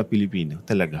successful na Pilipino.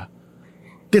 Talaga.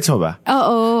 Gets mo ba?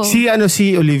 Oo. Si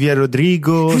Olivia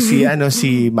Rodrigo, si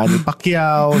Manny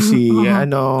Pacquiao, si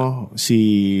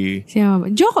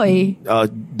Jokoy.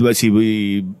 Si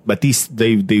Batista,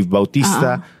 Dave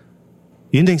Bautista.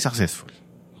 Yun na yung successful.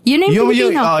 Yun na yung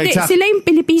Pilipino. Exactly. Sila yung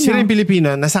Pilipino. Sila yung Pilipino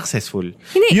na successful.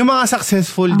 Hindi. Yung mga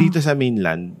successful dito sa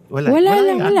mainland, wala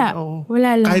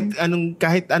lang.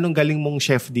 Kahit anong galing mong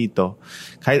chef dito,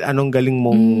 kahit anong galing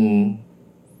mong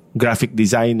graphic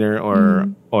designer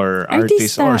or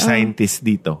artist or scientist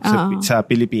dito sa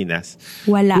Pilipinas.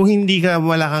 Wala. Kung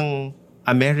wala kang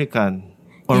American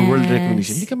or world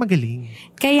recognition, hindi ka magaling.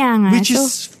 Kaya nga. Which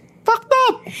is fucked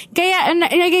up. Kaya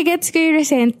nagigets ko yung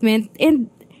resentment,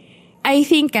 and I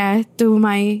think to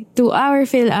our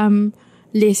FilAm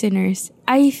listeners,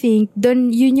 I think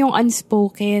yun yung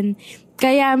unspoken.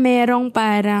 Kaya merong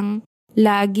parang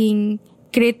laging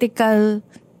critical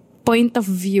point of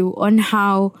view on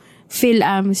how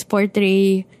FilAms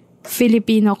portray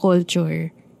Filipino culture.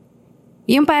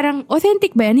 Yung parang,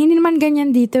 authentic ba yan? Hindi naman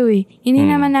ganyan dito eh. Hindi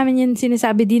naman namin yan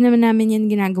sinasabi, di naman namin yan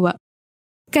ginagawa.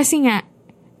 Kasi nga,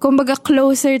 kumbaga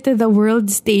closer to the world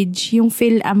stage yung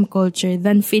FilAm culture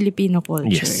than Filipino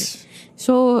culture. Yes.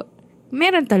 So,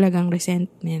 meron talagang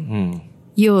resentment.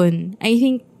 Yun. I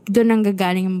think doon ang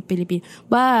gagaling yung Pilipino.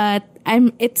 But,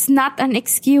 it's not an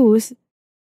excuse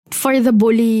for the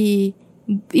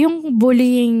yung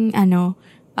bullying,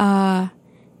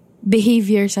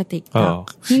 behavior sa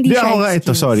TikTok. Hindi siya ako nga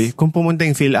excuse. sorry. Kung pumunta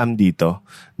yung FilAm dito,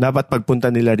 dapat pagpunta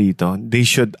nila rito, they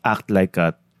should act like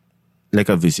a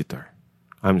visitor.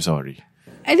 I'm sorry.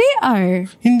 They are.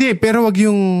 Hindi, pero wag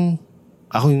yung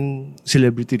ako yung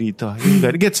celebrity rito.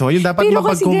 Gets mo? Yung dapat pero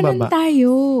kasi ganun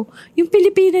tayo. Yung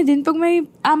Pilipina din, pag may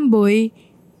amboy,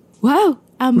 wow,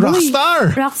 amboy.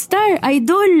 Rockstar.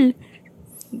 Idol.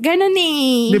 Ganun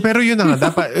eh. Hindi, pero yun na nga.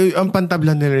 Dapat, ang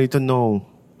pantablan nila rito, no.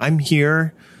 I'm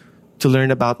here to learn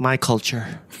about my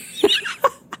culture.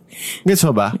 Gets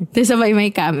mo ba? Tapos sabay may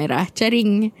camera.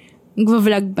 Charing.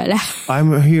 Nag-vlog pala.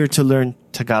 I'm here to learn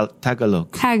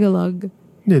Tagalog.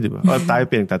 Hindi, di ba? O, tayo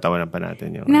pinagtatawanan pa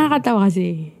natin yun. Nakakatawa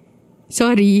kasi.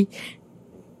 Sorry.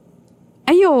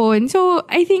 Ayun. So,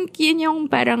 I think yun yung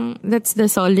parang, that's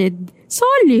the solid.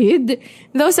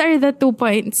 Those are the 2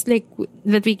 points like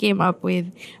that we came up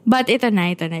with. But ito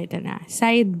na.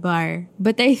 Sidebar.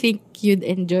 But I think you'd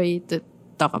enjoy to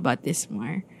talk about this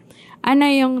more. Ano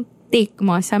yung take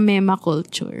mo sa mema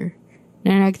culture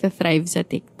na nagta-thrive sa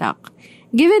TikTok?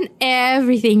 Given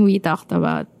everything we talked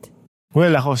about.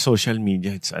 Well, ako, social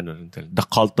media, it's the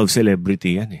cult of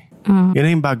celebrity yan eh. Yan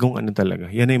na yung bagong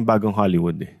talaga. Yan na yung bagong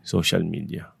Hollywood eh. Social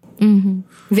media.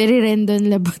 Very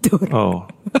Rendon Labrador. Oh.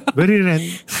 Very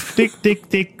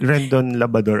Take Rendon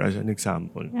Labrador as an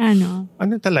example.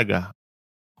 Ano talaga?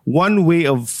 One way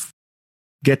of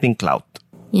getting clout.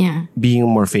 Yeah. Being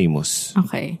more famous.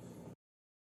 Okay.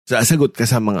 Sasagot ka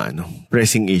sa mga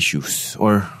pressing issues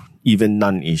or even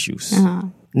non-issues.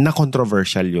 Na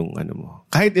controversial yung mo.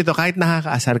 Kahit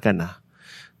nakakaasar ka na,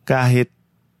 kahit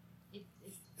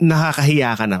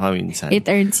nakakahiya ka na paminsan. It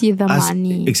earns you the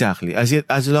money. Exactly.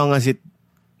 As long as it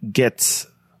gets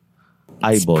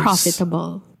eyeballs. It's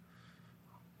profitable.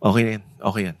 Okay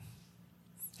yan.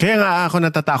 Kaya nga ako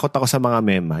natatakot ako sa mga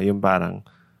mema. Yung parang,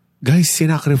 guys,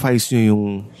 sinacrifice nyo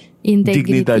yung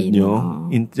dignidad nyo.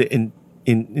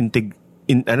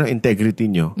 Integrity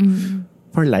nyo.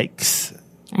 For likes.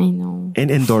 I know. And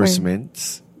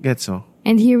endorsements. Gets mo?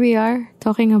 And here we are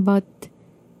talking about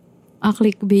a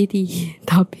clickbaity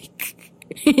topic.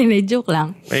 Joke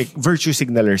lang. Like, virtue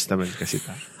signalers naman kasi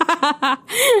ta.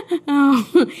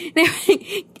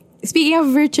 Speaking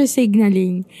of virtue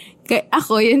signaling,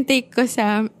 ako, yung take ko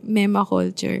sa mema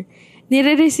culture,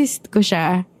 nire-resist ko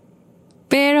siya.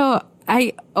 Pero,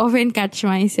 I often catch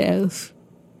myself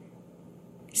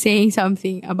saying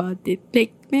something about it.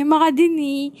 Like, mema ka din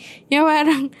eh. Yung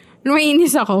parang,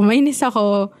 mainis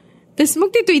ako. Tapos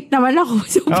magtitweet naman ako.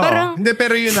 So parang... Hindi,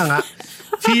 pero yun na nga.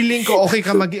 Feeling ko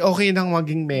okay nang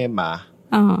maging mema.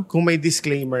 Kung may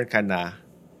disclaimer ka na.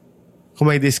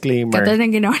 Katulad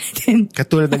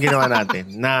ng ginawa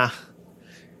natin. Na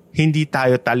hindi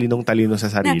tayo talinong-talino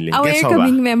sa sarili. Na, aware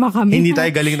kaming mema kami. Hindi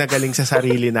tayo galing na galing sa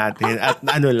sarili natin. At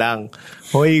ano lang.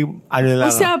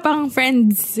 Usapang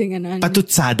friends. Ganun.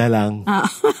 Patutsada lang.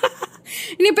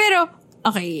 Hindi, pero,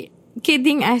 okay.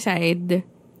 Kidding aside,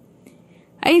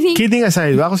 I think... Kidding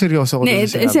aside, ako seryoso ko.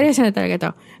 Seryoso na talaga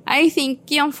to. I think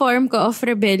yung form ko of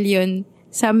rebellion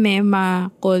sa mema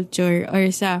culture or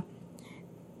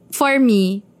for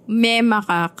me, mema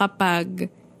ka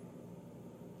kapag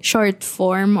short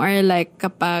form or like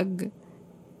kapag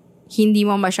hindi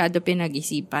mo masyado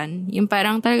pinag-isipan. Yung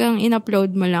parang talagang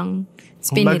in-upload mo lang,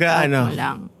 spin it out mo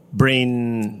lang.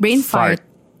 Brain fart.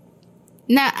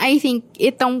 Na I think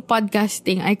itong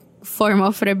podcasting ay form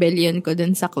of rebellion ko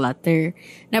dun sa clutter.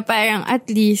 Na parang at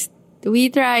least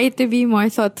we try to be more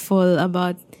thoughtful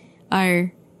about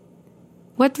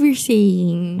what we're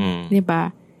saying.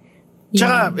 Diba?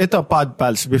 Tsaka, ito,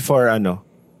 Podpals, before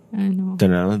ito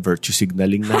na naman, virtue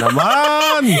signaling na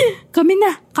naman! Kami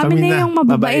na yung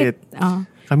mababait.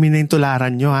 Kami na yung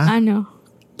tularan nyo, ha?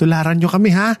 Tularan nyo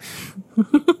kami, ha?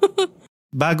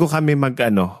 Bago kami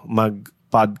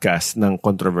mag-podcast ng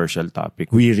controversial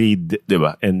topic, we read, di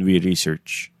ba? And we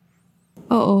research.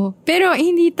 Oo. Pero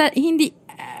hindi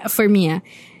for me,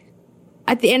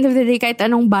 at the end of the day, kahit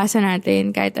anong basa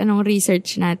natin, kahit anong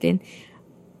research natin,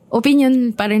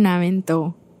 opinion pa rin namin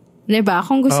to. Diba?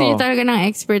 Kung gusto niyo talaga ng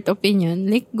expert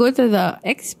opinion, like, go to the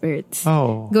experts.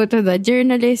 Go to the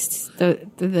journalists, to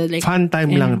the like... Fun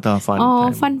time lang to. Fun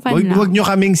time. Fun lang. Huwag nyo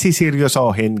kaming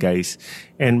siseryosohin, guys.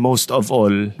 And most of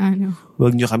all,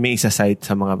 huwag nyo kami isa-cite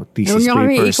sa mga thesis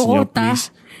papers nyo,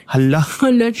 please. Hala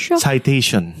siya.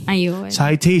 Citation. Ayun.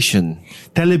 Citation.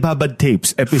 Telebabad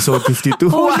Tapes, episode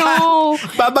 52. Oh no!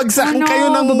 Babagsakan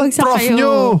kayo ng prof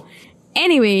nyo.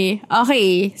 Anyway,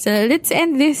 okay. So, let's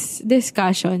end this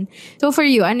discussion. So, for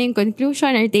you, ano yung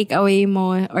conclusion or takeaway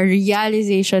mo or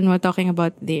realization mo talking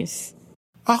about this?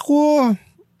 Ako,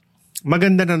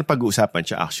 maganda na pag-uusapan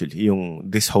siya actually. Yung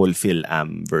this whole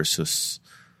FilAm versus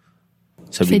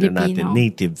sabihin na natin,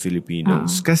 native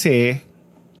Filipinos. Kasi,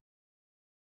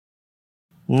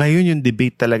 ngayon yung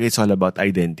debate talaga is all about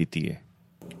identity.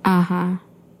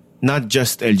 Not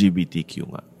just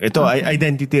LGBTQ nga. Ito,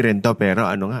 identity rin to, pero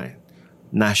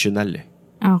national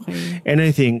Okay. And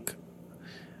I think,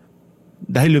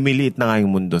 dahil lumiliit na nga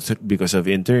yung mundo because of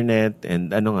internet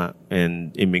and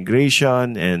and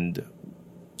immigration and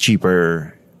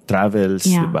cheaper travels,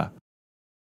 diba?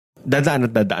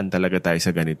 Dadaan talaga tayo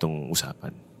sa ganitong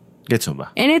usapan. Gets mo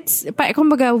ba? And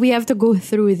kumbaga, we have to go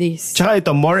through this. Tsaka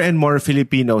ito, more and more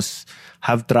Filipinos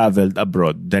have traveled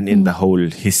abroad than in the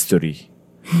whole history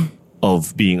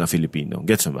of being a Filipino.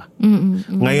 Gets mo ba?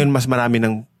 Ngayon, mas marami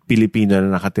ng Pilipino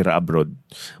na nakatira abroad.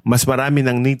 Mas marami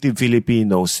ng native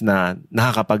Filipinos na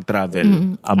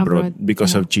nakakapag-travel abroad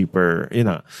because of cheaper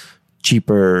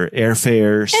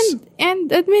airfares. And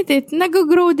admit it,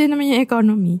 nag-grow din naman yung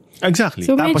economy. Exactly.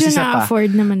 So tapos medyo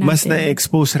na-afford naman natin. Mas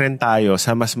na-expose rin tayo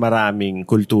sa mas maraming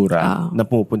kultura na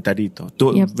pumupunta dito.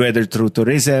 Whether through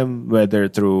tourism,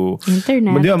 whether through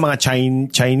internet. Di ba mga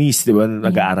Chinese, di ba,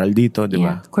 nag-aaral dito, di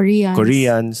ba?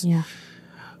 Koreans. Yeah.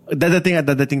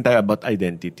 Dadating tayo about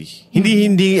identity.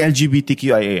 Hindi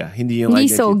LGBTQIA, hindi yung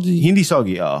identity. Hindi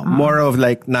sogi. More of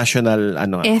like national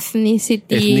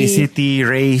ethnicity,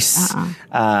 race,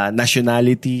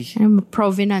 nationality.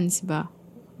 Provenance ba?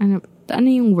 Ano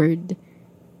yung word?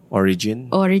 Origin.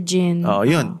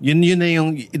 Yun. Yun na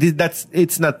yung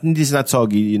it's not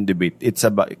sogi yung debate. It's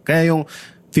about kaya yung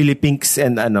Philippines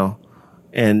and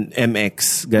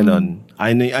MX ganon.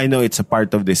 I know it's a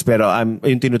part of this, pero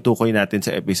yung tinutukoy natin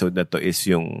sa episode na to is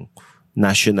yung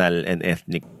national and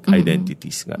ethnic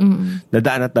identities nga.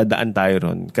 Dadaan tayo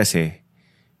ron kasi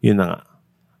yun na nga.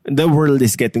 The world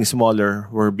is getting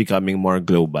smaller, we're becoming more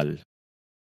global.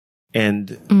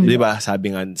 And di ba,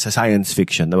 sabi nga sa science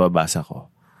fiction nababasa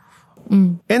ko.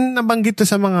 And nabanggit to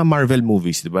sa mga Marvel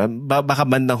movies, di ba? Baka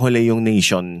bandang huli yung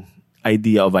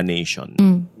idea of a nation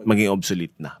maging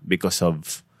obsolete na because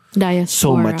of diaspora.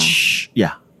 So much,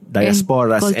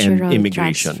 diasporas and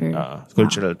immigration.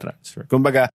 Cultural transfer.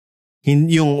 Kumbaga,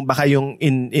 baka yung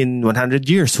in 100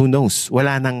 years, who knows?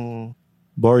 Wala nang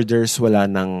borders, wala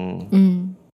nang...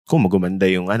 Kung magumanda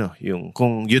yung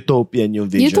kung utopian yung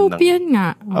vision. Utopian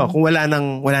nga. Kung wala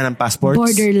nang passports.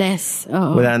 Borderless.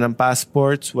 Wala nang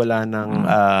passports, wala nang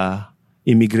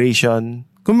immigration.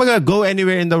 Kumbaga, go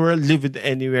anywhere in the world, live with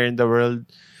anywhere in the world,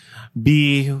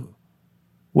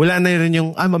 wala na rin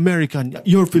yung, I'm American,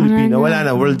 you're Filipino. Wala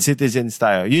na, world citizens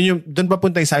tayo. Yun yung, doon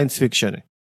papunta yung science fiction eh.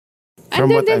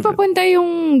 Andun din papunta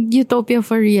yung utopia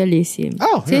for realism.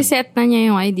 Set na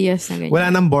niya yung ideas na ganyan. Wala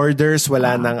nang borders,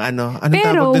 wala nang ano. Anong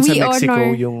pero tawag dun sa Mexico?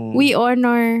 We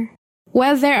honor,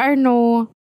 while there are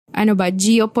no,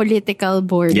 geopolitical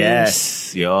borders.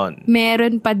 Yes, yun.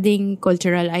 Meron pa ding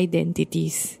cultural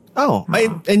identities.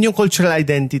 And yung cultural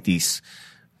identities,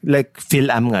 like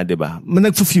FilAm nga, di ba?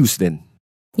 Nagfufuse din.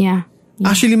 Yeah.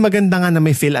 Actually, maganda nga na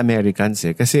may Phil-Americans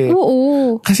eh. Kasi,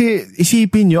 kasi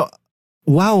isipin nyo,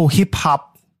 wow,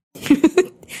 hip-hop.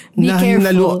 Be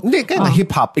careful. Hindi, kaya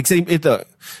hip-hop. Ito,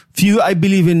 I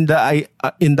believe in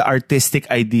the artistic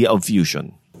idea of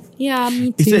fusion. Yeah,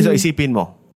 me too. So, isipin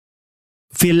mo,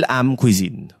 FilAm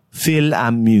cuisine,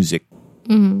 FilAm music.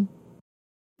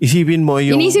 Isipin mo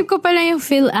yung... Inisip ko pala yung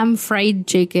FilAm fried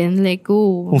chicken. Like,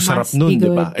 Ang sarap nun,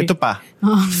 di ba? Ito pa,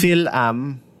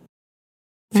 FilAm...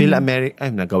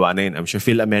 nagawa na yun. I'm sure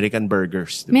Phil-American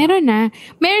burgers. Diba? Meron na.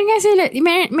 Meron nga sila,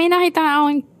 may nakita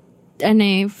akong,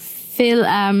 Phil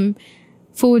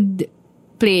food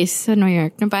place sa New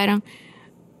York na parang,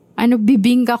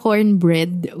 bibingka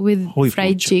cornbread with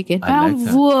fried chicken. I like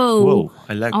that. Whoa.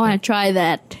 I like that. I wanna try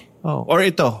that. Or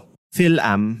ito,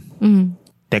 FilAm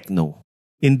techno.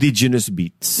 Indigenous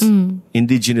beats.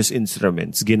 Indigenous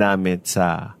instruments ginamit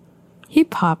sa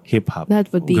hip-hop. That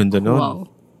would be ganda cool.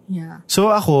 Nun. Yeah. So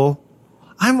ako,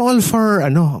 I'm all for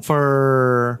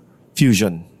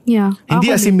fusion. Yeah.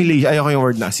 Hindi assimilation. Ayoko yung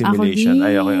word na assimilation.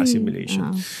 Ayoko yung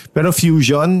assimilation. Pero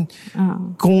fusion,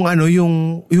 kung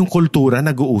yung kultura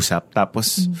nag-uusap,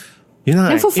 tapos, yun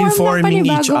na nga, informing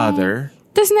each other.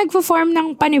 Tapos nagpo-form ng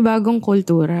panibagong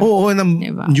kultura. Oo,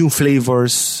 diba? New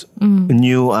flavors,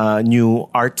 new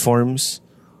art forms.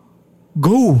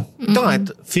 Go! Ito nga,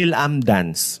 FilAm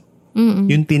dance.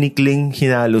 Yung tinikling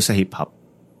hinalo sa hip-hop.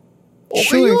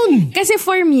 Okay yun. Kasi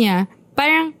for me,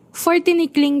 parang for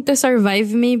tinikling to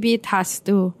survive, maybe it has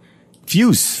to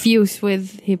fuse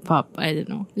with hip-hop. I don't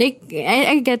know. Like,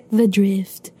 I get the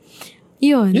drift.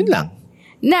 Yun lang.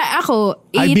 Na ako,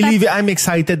 I'm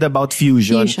excited about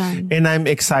fusion. And I'm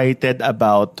excited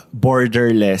about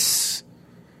borderless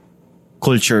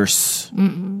cultures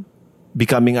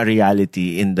becoming a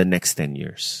reality in the next 10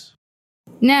 years.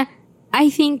 I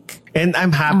think... And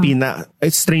I'm happy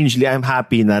strangely, I'm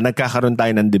happy na nagkakaroon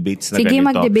tayo ng debates na sige, ganito. Sige,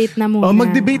 mag-debate na muna.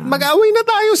 Mag-debate, mag-away na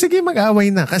tayo. Sige, mag-away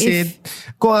na. Kasi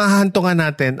kung hahantungan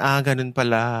natin, ganun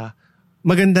pala.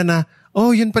 Maganda na,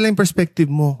 yun pala yung perspective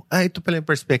mo. Ito pala yung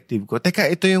perspective ko. Teka,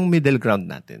 ito yung middle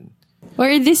ground natin. Or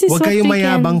this is Huwag kayong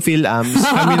mayabang FilAms.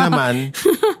 Kami naman.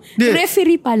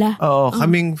 Referee pala.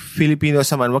 Kaming Filipinos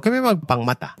naman. Huwag kami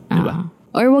magpangmata. Diba?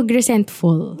 Or huwag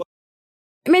resentful.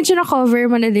 Medyo na-cover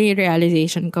mo na yung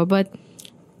realization ko, but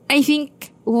I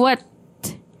think what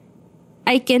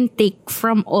I can take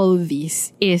from all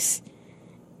this is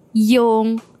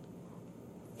yung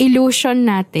illusion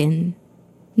natin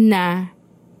na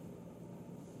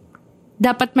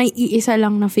dapat may iisa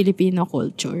lang na Filipino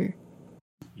culture.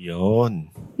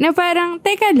 Yun. Na parang,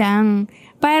 teka lang,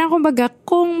 parang kumbaga,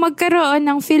 kung magkaroon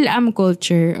ng FilAm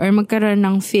culture or magkaroon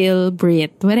ng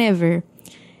Phil-Brit, whatever,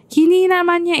 hindi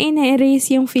naman niya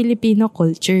ina-erase yung Filipino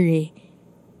culture eh.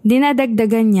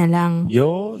 Dinadagdagan niya lang.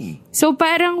 Yun. So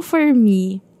parang for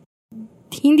me,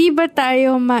 hindi ba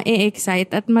tayo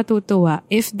ma-excite at matutuwa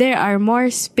if there are more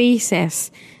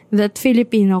spaces that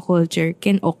Filipino culture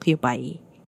can occupy?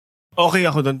 Okay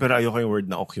ako doon, pero ayoko yung word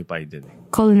na occupy din.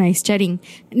 Colonize, charing.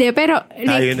 Hindi, pero...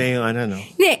 Tayo na yung no?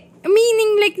 Hindi,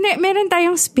 meaning like, meron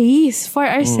tayong space for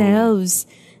ourselves.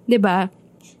 Diba?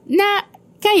 Na,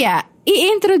 kaya,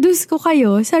 i-introduce ko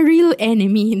kayo sa real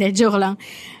enemy. Hindi, joke lang.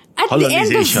 At the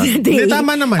end of the day... Hindi,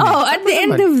 tama naman. At the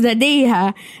end of the day,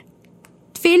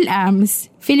 FilAms,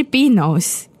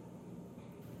 Filipinos,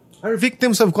 are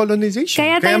victims of colonization.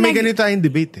 Kaya may ganito tayong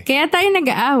debate eh. Kaya tayo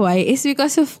nag-aaway is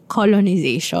because of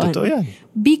colonization. Totoo yan.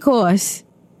 Because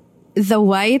the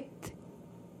white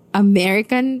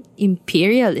American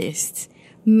imperialists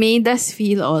made us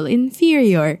feel all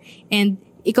inferior. And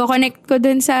i-connect ko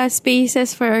dun sa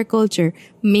spaces for our culture,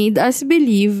 made us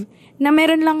believe na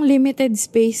meron lang limited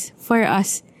space for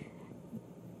us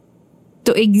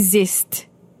to exist.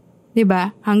 'Di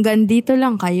ba? Hanggang dito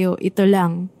lang kayo, ito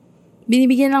lang.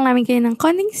 Binibigyan lang namin kayo ng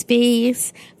konting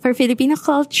space for Filipino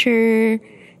culture.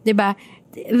 'Di ba?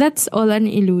 That's all an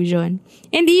illusion.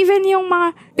 And even yung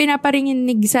mga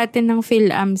pinaparinginig sa atin ng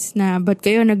FilAms na ba't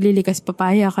kayo naglilikas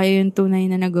papaya, kayo yung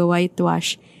tunay na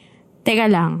nag-whitewash.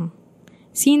 Teka lang.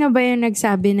 Sino ba yung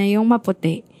nagsabi na yung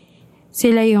maputi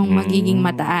sila yung magiging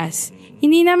mataas.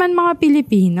 Hindi naman mga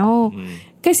Pilipino.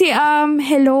 Kasi,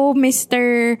 hello,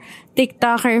 Mr.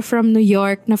 TikToker from New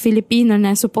York na Filipino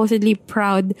na supposedly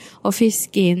proud of his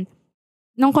skin.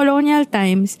 Nung colonial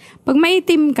times, pag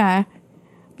maitim ka,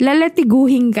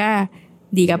 lalatiguhin ka.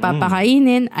 Di ka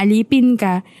papakainin, alipin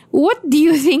ka. What do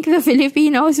you think the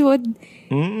Filipinos would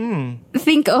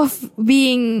think of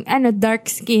being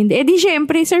dark-skinned? Eh di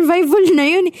syempre, survival na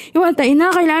yun. Yung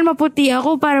kailangan maputi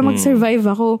ako para mag-survive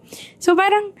ako. So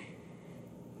parang,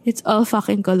 it's all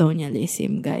fucking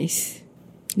colonialism, guys.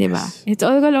 Diba? Yes. It's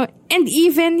all and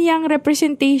even yung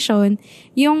representation,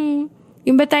 yung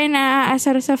ba tayo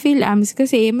naaasar sa FilAms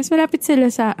kasi mas malapit sila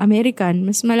sa American,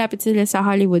 mas malapit sila sa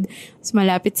Hollywood, mas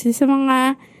malapit sila sa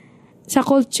mga sa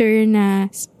culture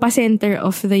na pa-center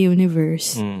of the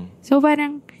universe. So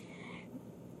parang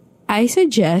I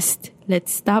suggest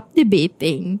let's stop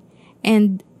debating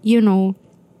and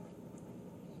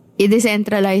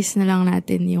i-decentralize na lang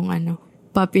natin yung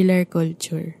popular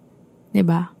culture. 'Di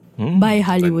ba? By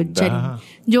Hollywood.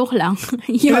 Joke lang.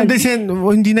 Yun.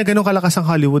 Hindi na ganun kalakas ang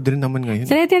Hollywood rin naman ngayon.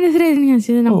 Threaten nga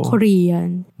sila ng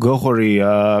Korean. Go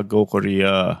Korea. Go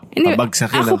Korea.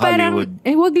 Pabagsakin ng Hollywood.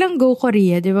 Wag lang go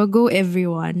Korea, di ba? Go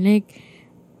everyone. Like,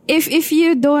 if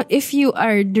you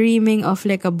are dreaming of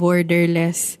like a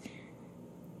borderless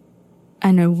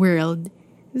world,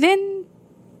 then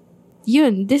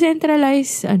yun,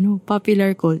 decentralize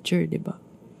popular culture, di ba?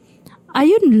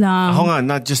 Ayun lang. Ako nga,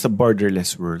 not just a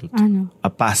borderless world.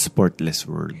 A passportless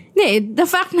world. Hindi, the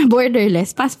fact na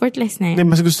borderless, passportless na yan.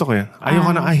 Hindi, mas gusto ko yan.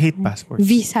 Ayoko na, I hate passports.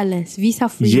 Visa-less,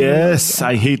 visa-free. Yes,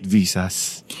 I hate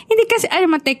visas. Hindi kasi,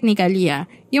 technically,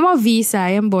 yung mga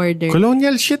visa, yung border.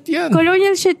 Colonial shit yan.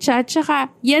 Colonial shit siya,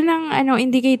 tsaka yan ang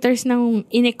indicators ng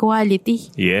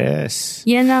inequality. Yes.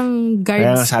 Yan ang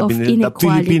guards of nila, inequality.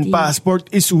 The Philippine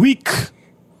passport is weak.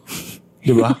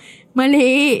 Diba?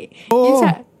 Mali.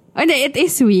 Oo. It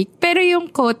is weak. Pero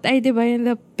yung quote ay, di ba, yung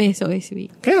the peso is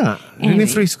weak. Kaya nga,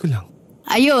 rephrase ko lang.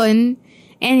 Ayun.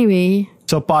 Anyway.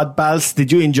 So, Pod Pals,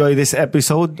 did you enjoy this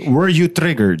episode? Were you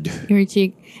triggered? You're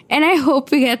chick. And I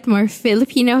hope we get more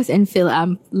Filipinos and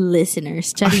FilAms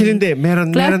listeners. Actually, hindi.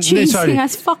 Meron. Sorry.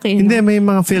 As fucking. Hindi, may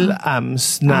mga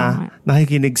FilAms na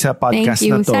nakikinig sa podcast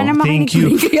na to. Sana Thank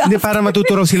you. Hindi, para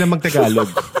matuturaw sila magtagalog.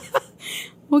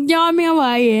 Huwag niyo kami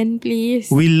awayin, please.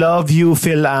 We love you,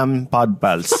 FilAm Pod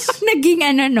Pals. Naging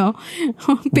patronizing.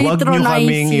 Huwag niyo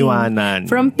kaming iwanan.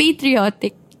 From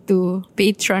patriotic to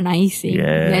patronizing.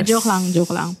 Yes. Joke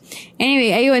lang.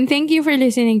 Anyway, ayun, thank you for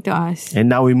listening to us.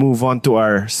 And now we move on to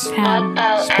our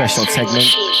special segment.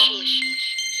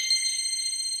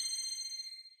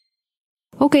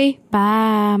 Okay,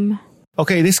 Pam.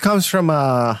 Okay, this comes from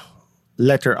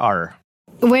letter R.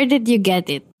 Where did you get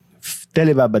it?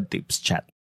 Telebabad Tips chat.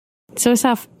 So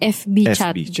sa FB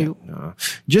chat group.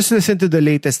 Just listen to the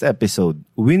latest episode.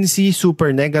 Wincy,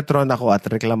 super negatron ako at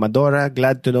reklamadora.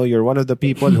 Glad to know you're one of the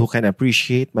people who can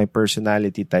appreciate my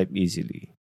personality type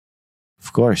easily.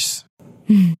 Of course.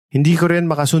 Hindi ko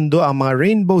rin makasundo ang mga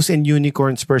rainbows and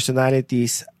unicorns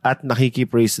personalities at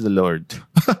nakikipraise the Lord.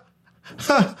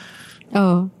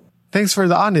 Oh. Thanks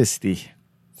for the honesty.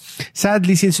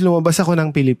 Sadly, since lumabas ako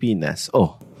ng Pilipinas,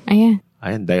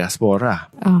 Ayan,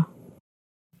 diaspora.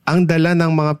 Ang dala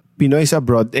ng mga Pinoy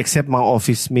abroad, except mga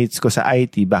office mates ko sa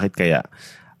IT, bakit kaya?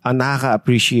 Ang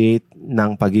nakaka-appreciate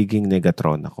ng pagiging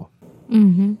negatron ako.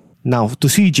 Now, to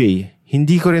CJ,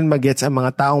 hindi ko rin magets ang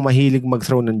mga taong mahilig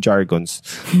mag-throw ng jargons,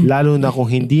 lalo na kung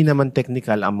hindi naman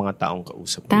technical ang mga taong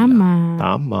kausap nila.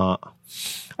 Tama.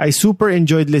 I super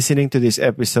enjoyed listening to this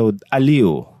episode.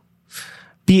 Aliw.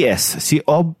 P.S. Si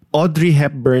Audrey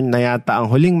Hepburn na yata ang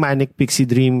huling manic pixie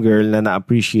dream girl na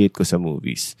na-appreciate ko sa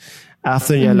movies.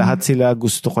 After niya, lahat sila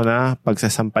gusto ko na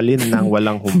pagsasampalin ng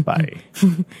walang humpay.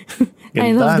 Ganda, I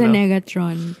love the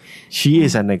Negatron. She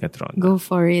is a Negatron. Go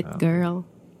for it, girl.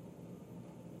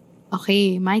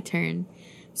 Okay, my turn.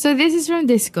 So this is from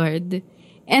Discord.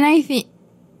 And I think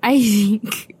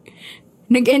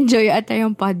nag-enjoy ata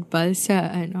yung podpal sa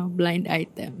blind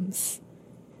items.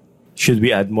 Should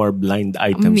we add more blind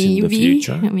items in the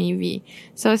future? Maybe.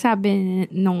 So sabi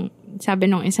nung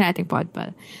isa nating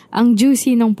podpal, ang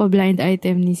juicy nung pa-blind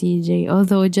item ni CJ.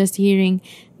 Although just hearing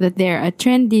that they're a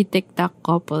trendy TikTok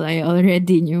couple, I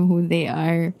already knew who they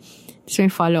are. So may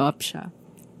follow-up siya.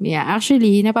 Yeah,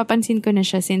 actually, napapansin ko na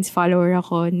siya since follower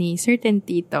ako ni certain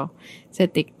tito sa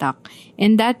TikTok.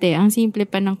 And dati, ang simple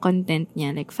pa ng content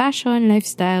niya, like fashion,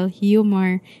 lifestyle,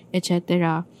 humor,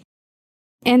 etc.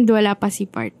 And wala pa si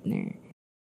partner.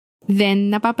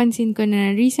 Then, napapansin ko na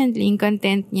recently, yung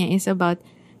content niya is about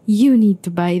you need to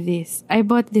buy this. I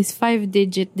bought this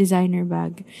 5-digit designer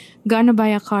bag. Gonna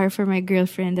buy a car for my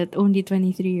girlfriend at only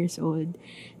 23 years old.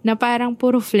 Na parang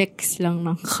puro flex lang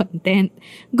ng content.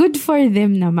 Good for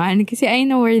them naman kasi I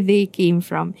know where they came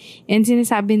from. And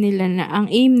sinasabi nila na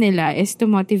ang aim nila is to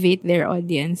motivate their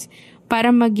audience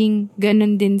para maging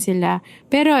ganun din sila.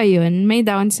 Pero ayun, may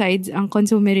downsides ang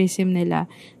consumerism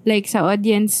nila. Like sa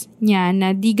audience niya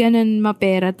na di ganun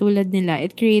mapera tulad nila,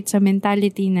 it creates a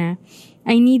mentality na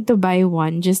I need to buy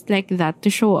one just like that to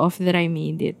show off that I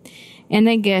made it. And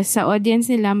I guess sa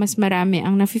audience nila, mas marami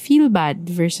ang nafe-feel bad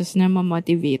versus na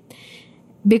ma-motivate.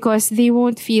 Because they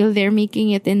won't feel they're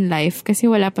making it in life kasi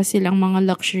wala pa silang mga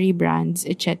luxury brands,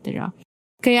 etc.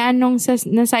 Kaya nung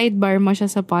na-sidebar mo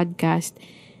siya sa podcast,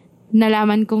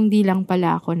 nalaman kong di lang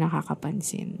pala ako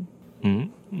nakakapansin.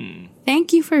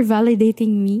 Thank you for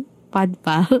validating me,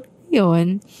 Podpal.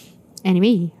 Yun.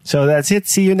 Anyway. So that's it.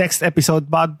 See you next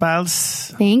episode,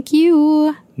 Podpals. Thank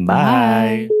you.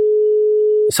 Bye.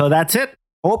 So that's it.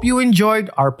 Hope you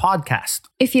enjoyed our podcast.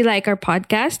 If you like our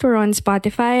podcast, we're on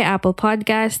Spotify, Apple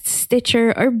Podcasts,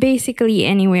 Stitcher, or basically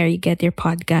anywhere you get your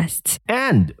podcasts.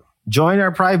 And join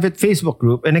our private Facebook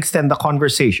group and extend the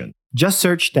conversation. Just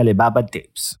search Telebabad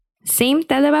Tapes. Same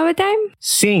Telebabad time?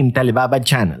 Same Telebabad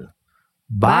channel.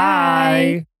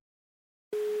 Bye!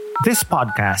 This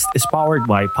podcast is powered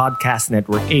by Podcast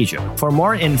Network Asia. For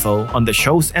more info on the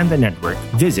shows and the network,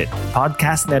 visit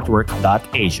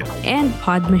podcastnetwork.asia. And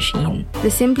Pod Machine,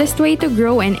 the simplest way to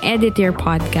grow and edit your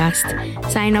podcast.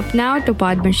 Sign up now to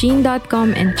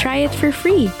podmachine.com and try it for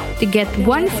free. To get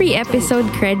 1 free episode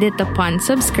credit upon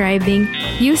subscribing,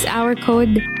 use our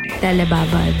code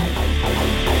TELEBABAD.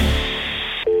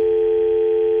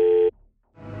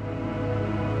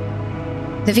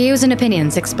 The views and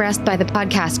opinions expressed by the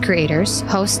podcast creators,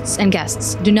 hosts, and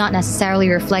guests do not necessarily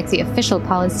reflect the official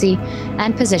policy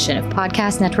and position of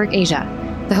Podcast Network Asia,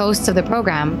 the hosts of the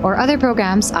program, or other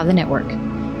programs of the network.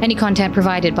 Any content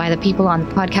provided by the people on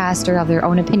the podcast are of their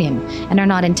own opinion and are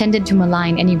not intended to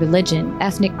malign any religion,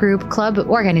 ethnic group, club,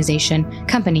 organization,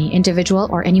 company, individual,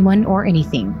 or anyone or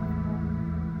anything.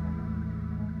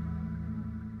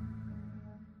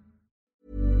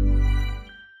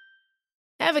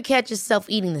 Ever catch yourself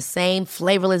eating the same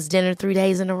flavorless dinner 3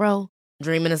 days in a row?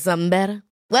 Dreaming of something better?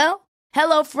 Well,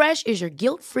 HelloFresh is your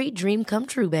guilt-free dream come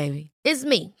true, baby. It's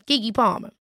me, Keke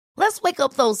Palmer. Let's wake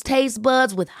up those taste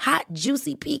buds with hot,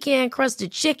 juicy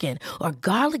pecan-crusted chicken or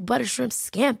garlic butter shrimp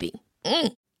scampi.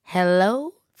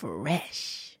 Hello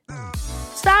Fresh.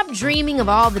 Stop dreaming of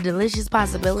all the delicious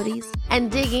possibilities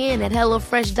and dig in at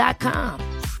HelloFresh.com.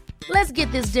 Let's get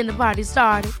this dinner party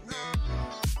started.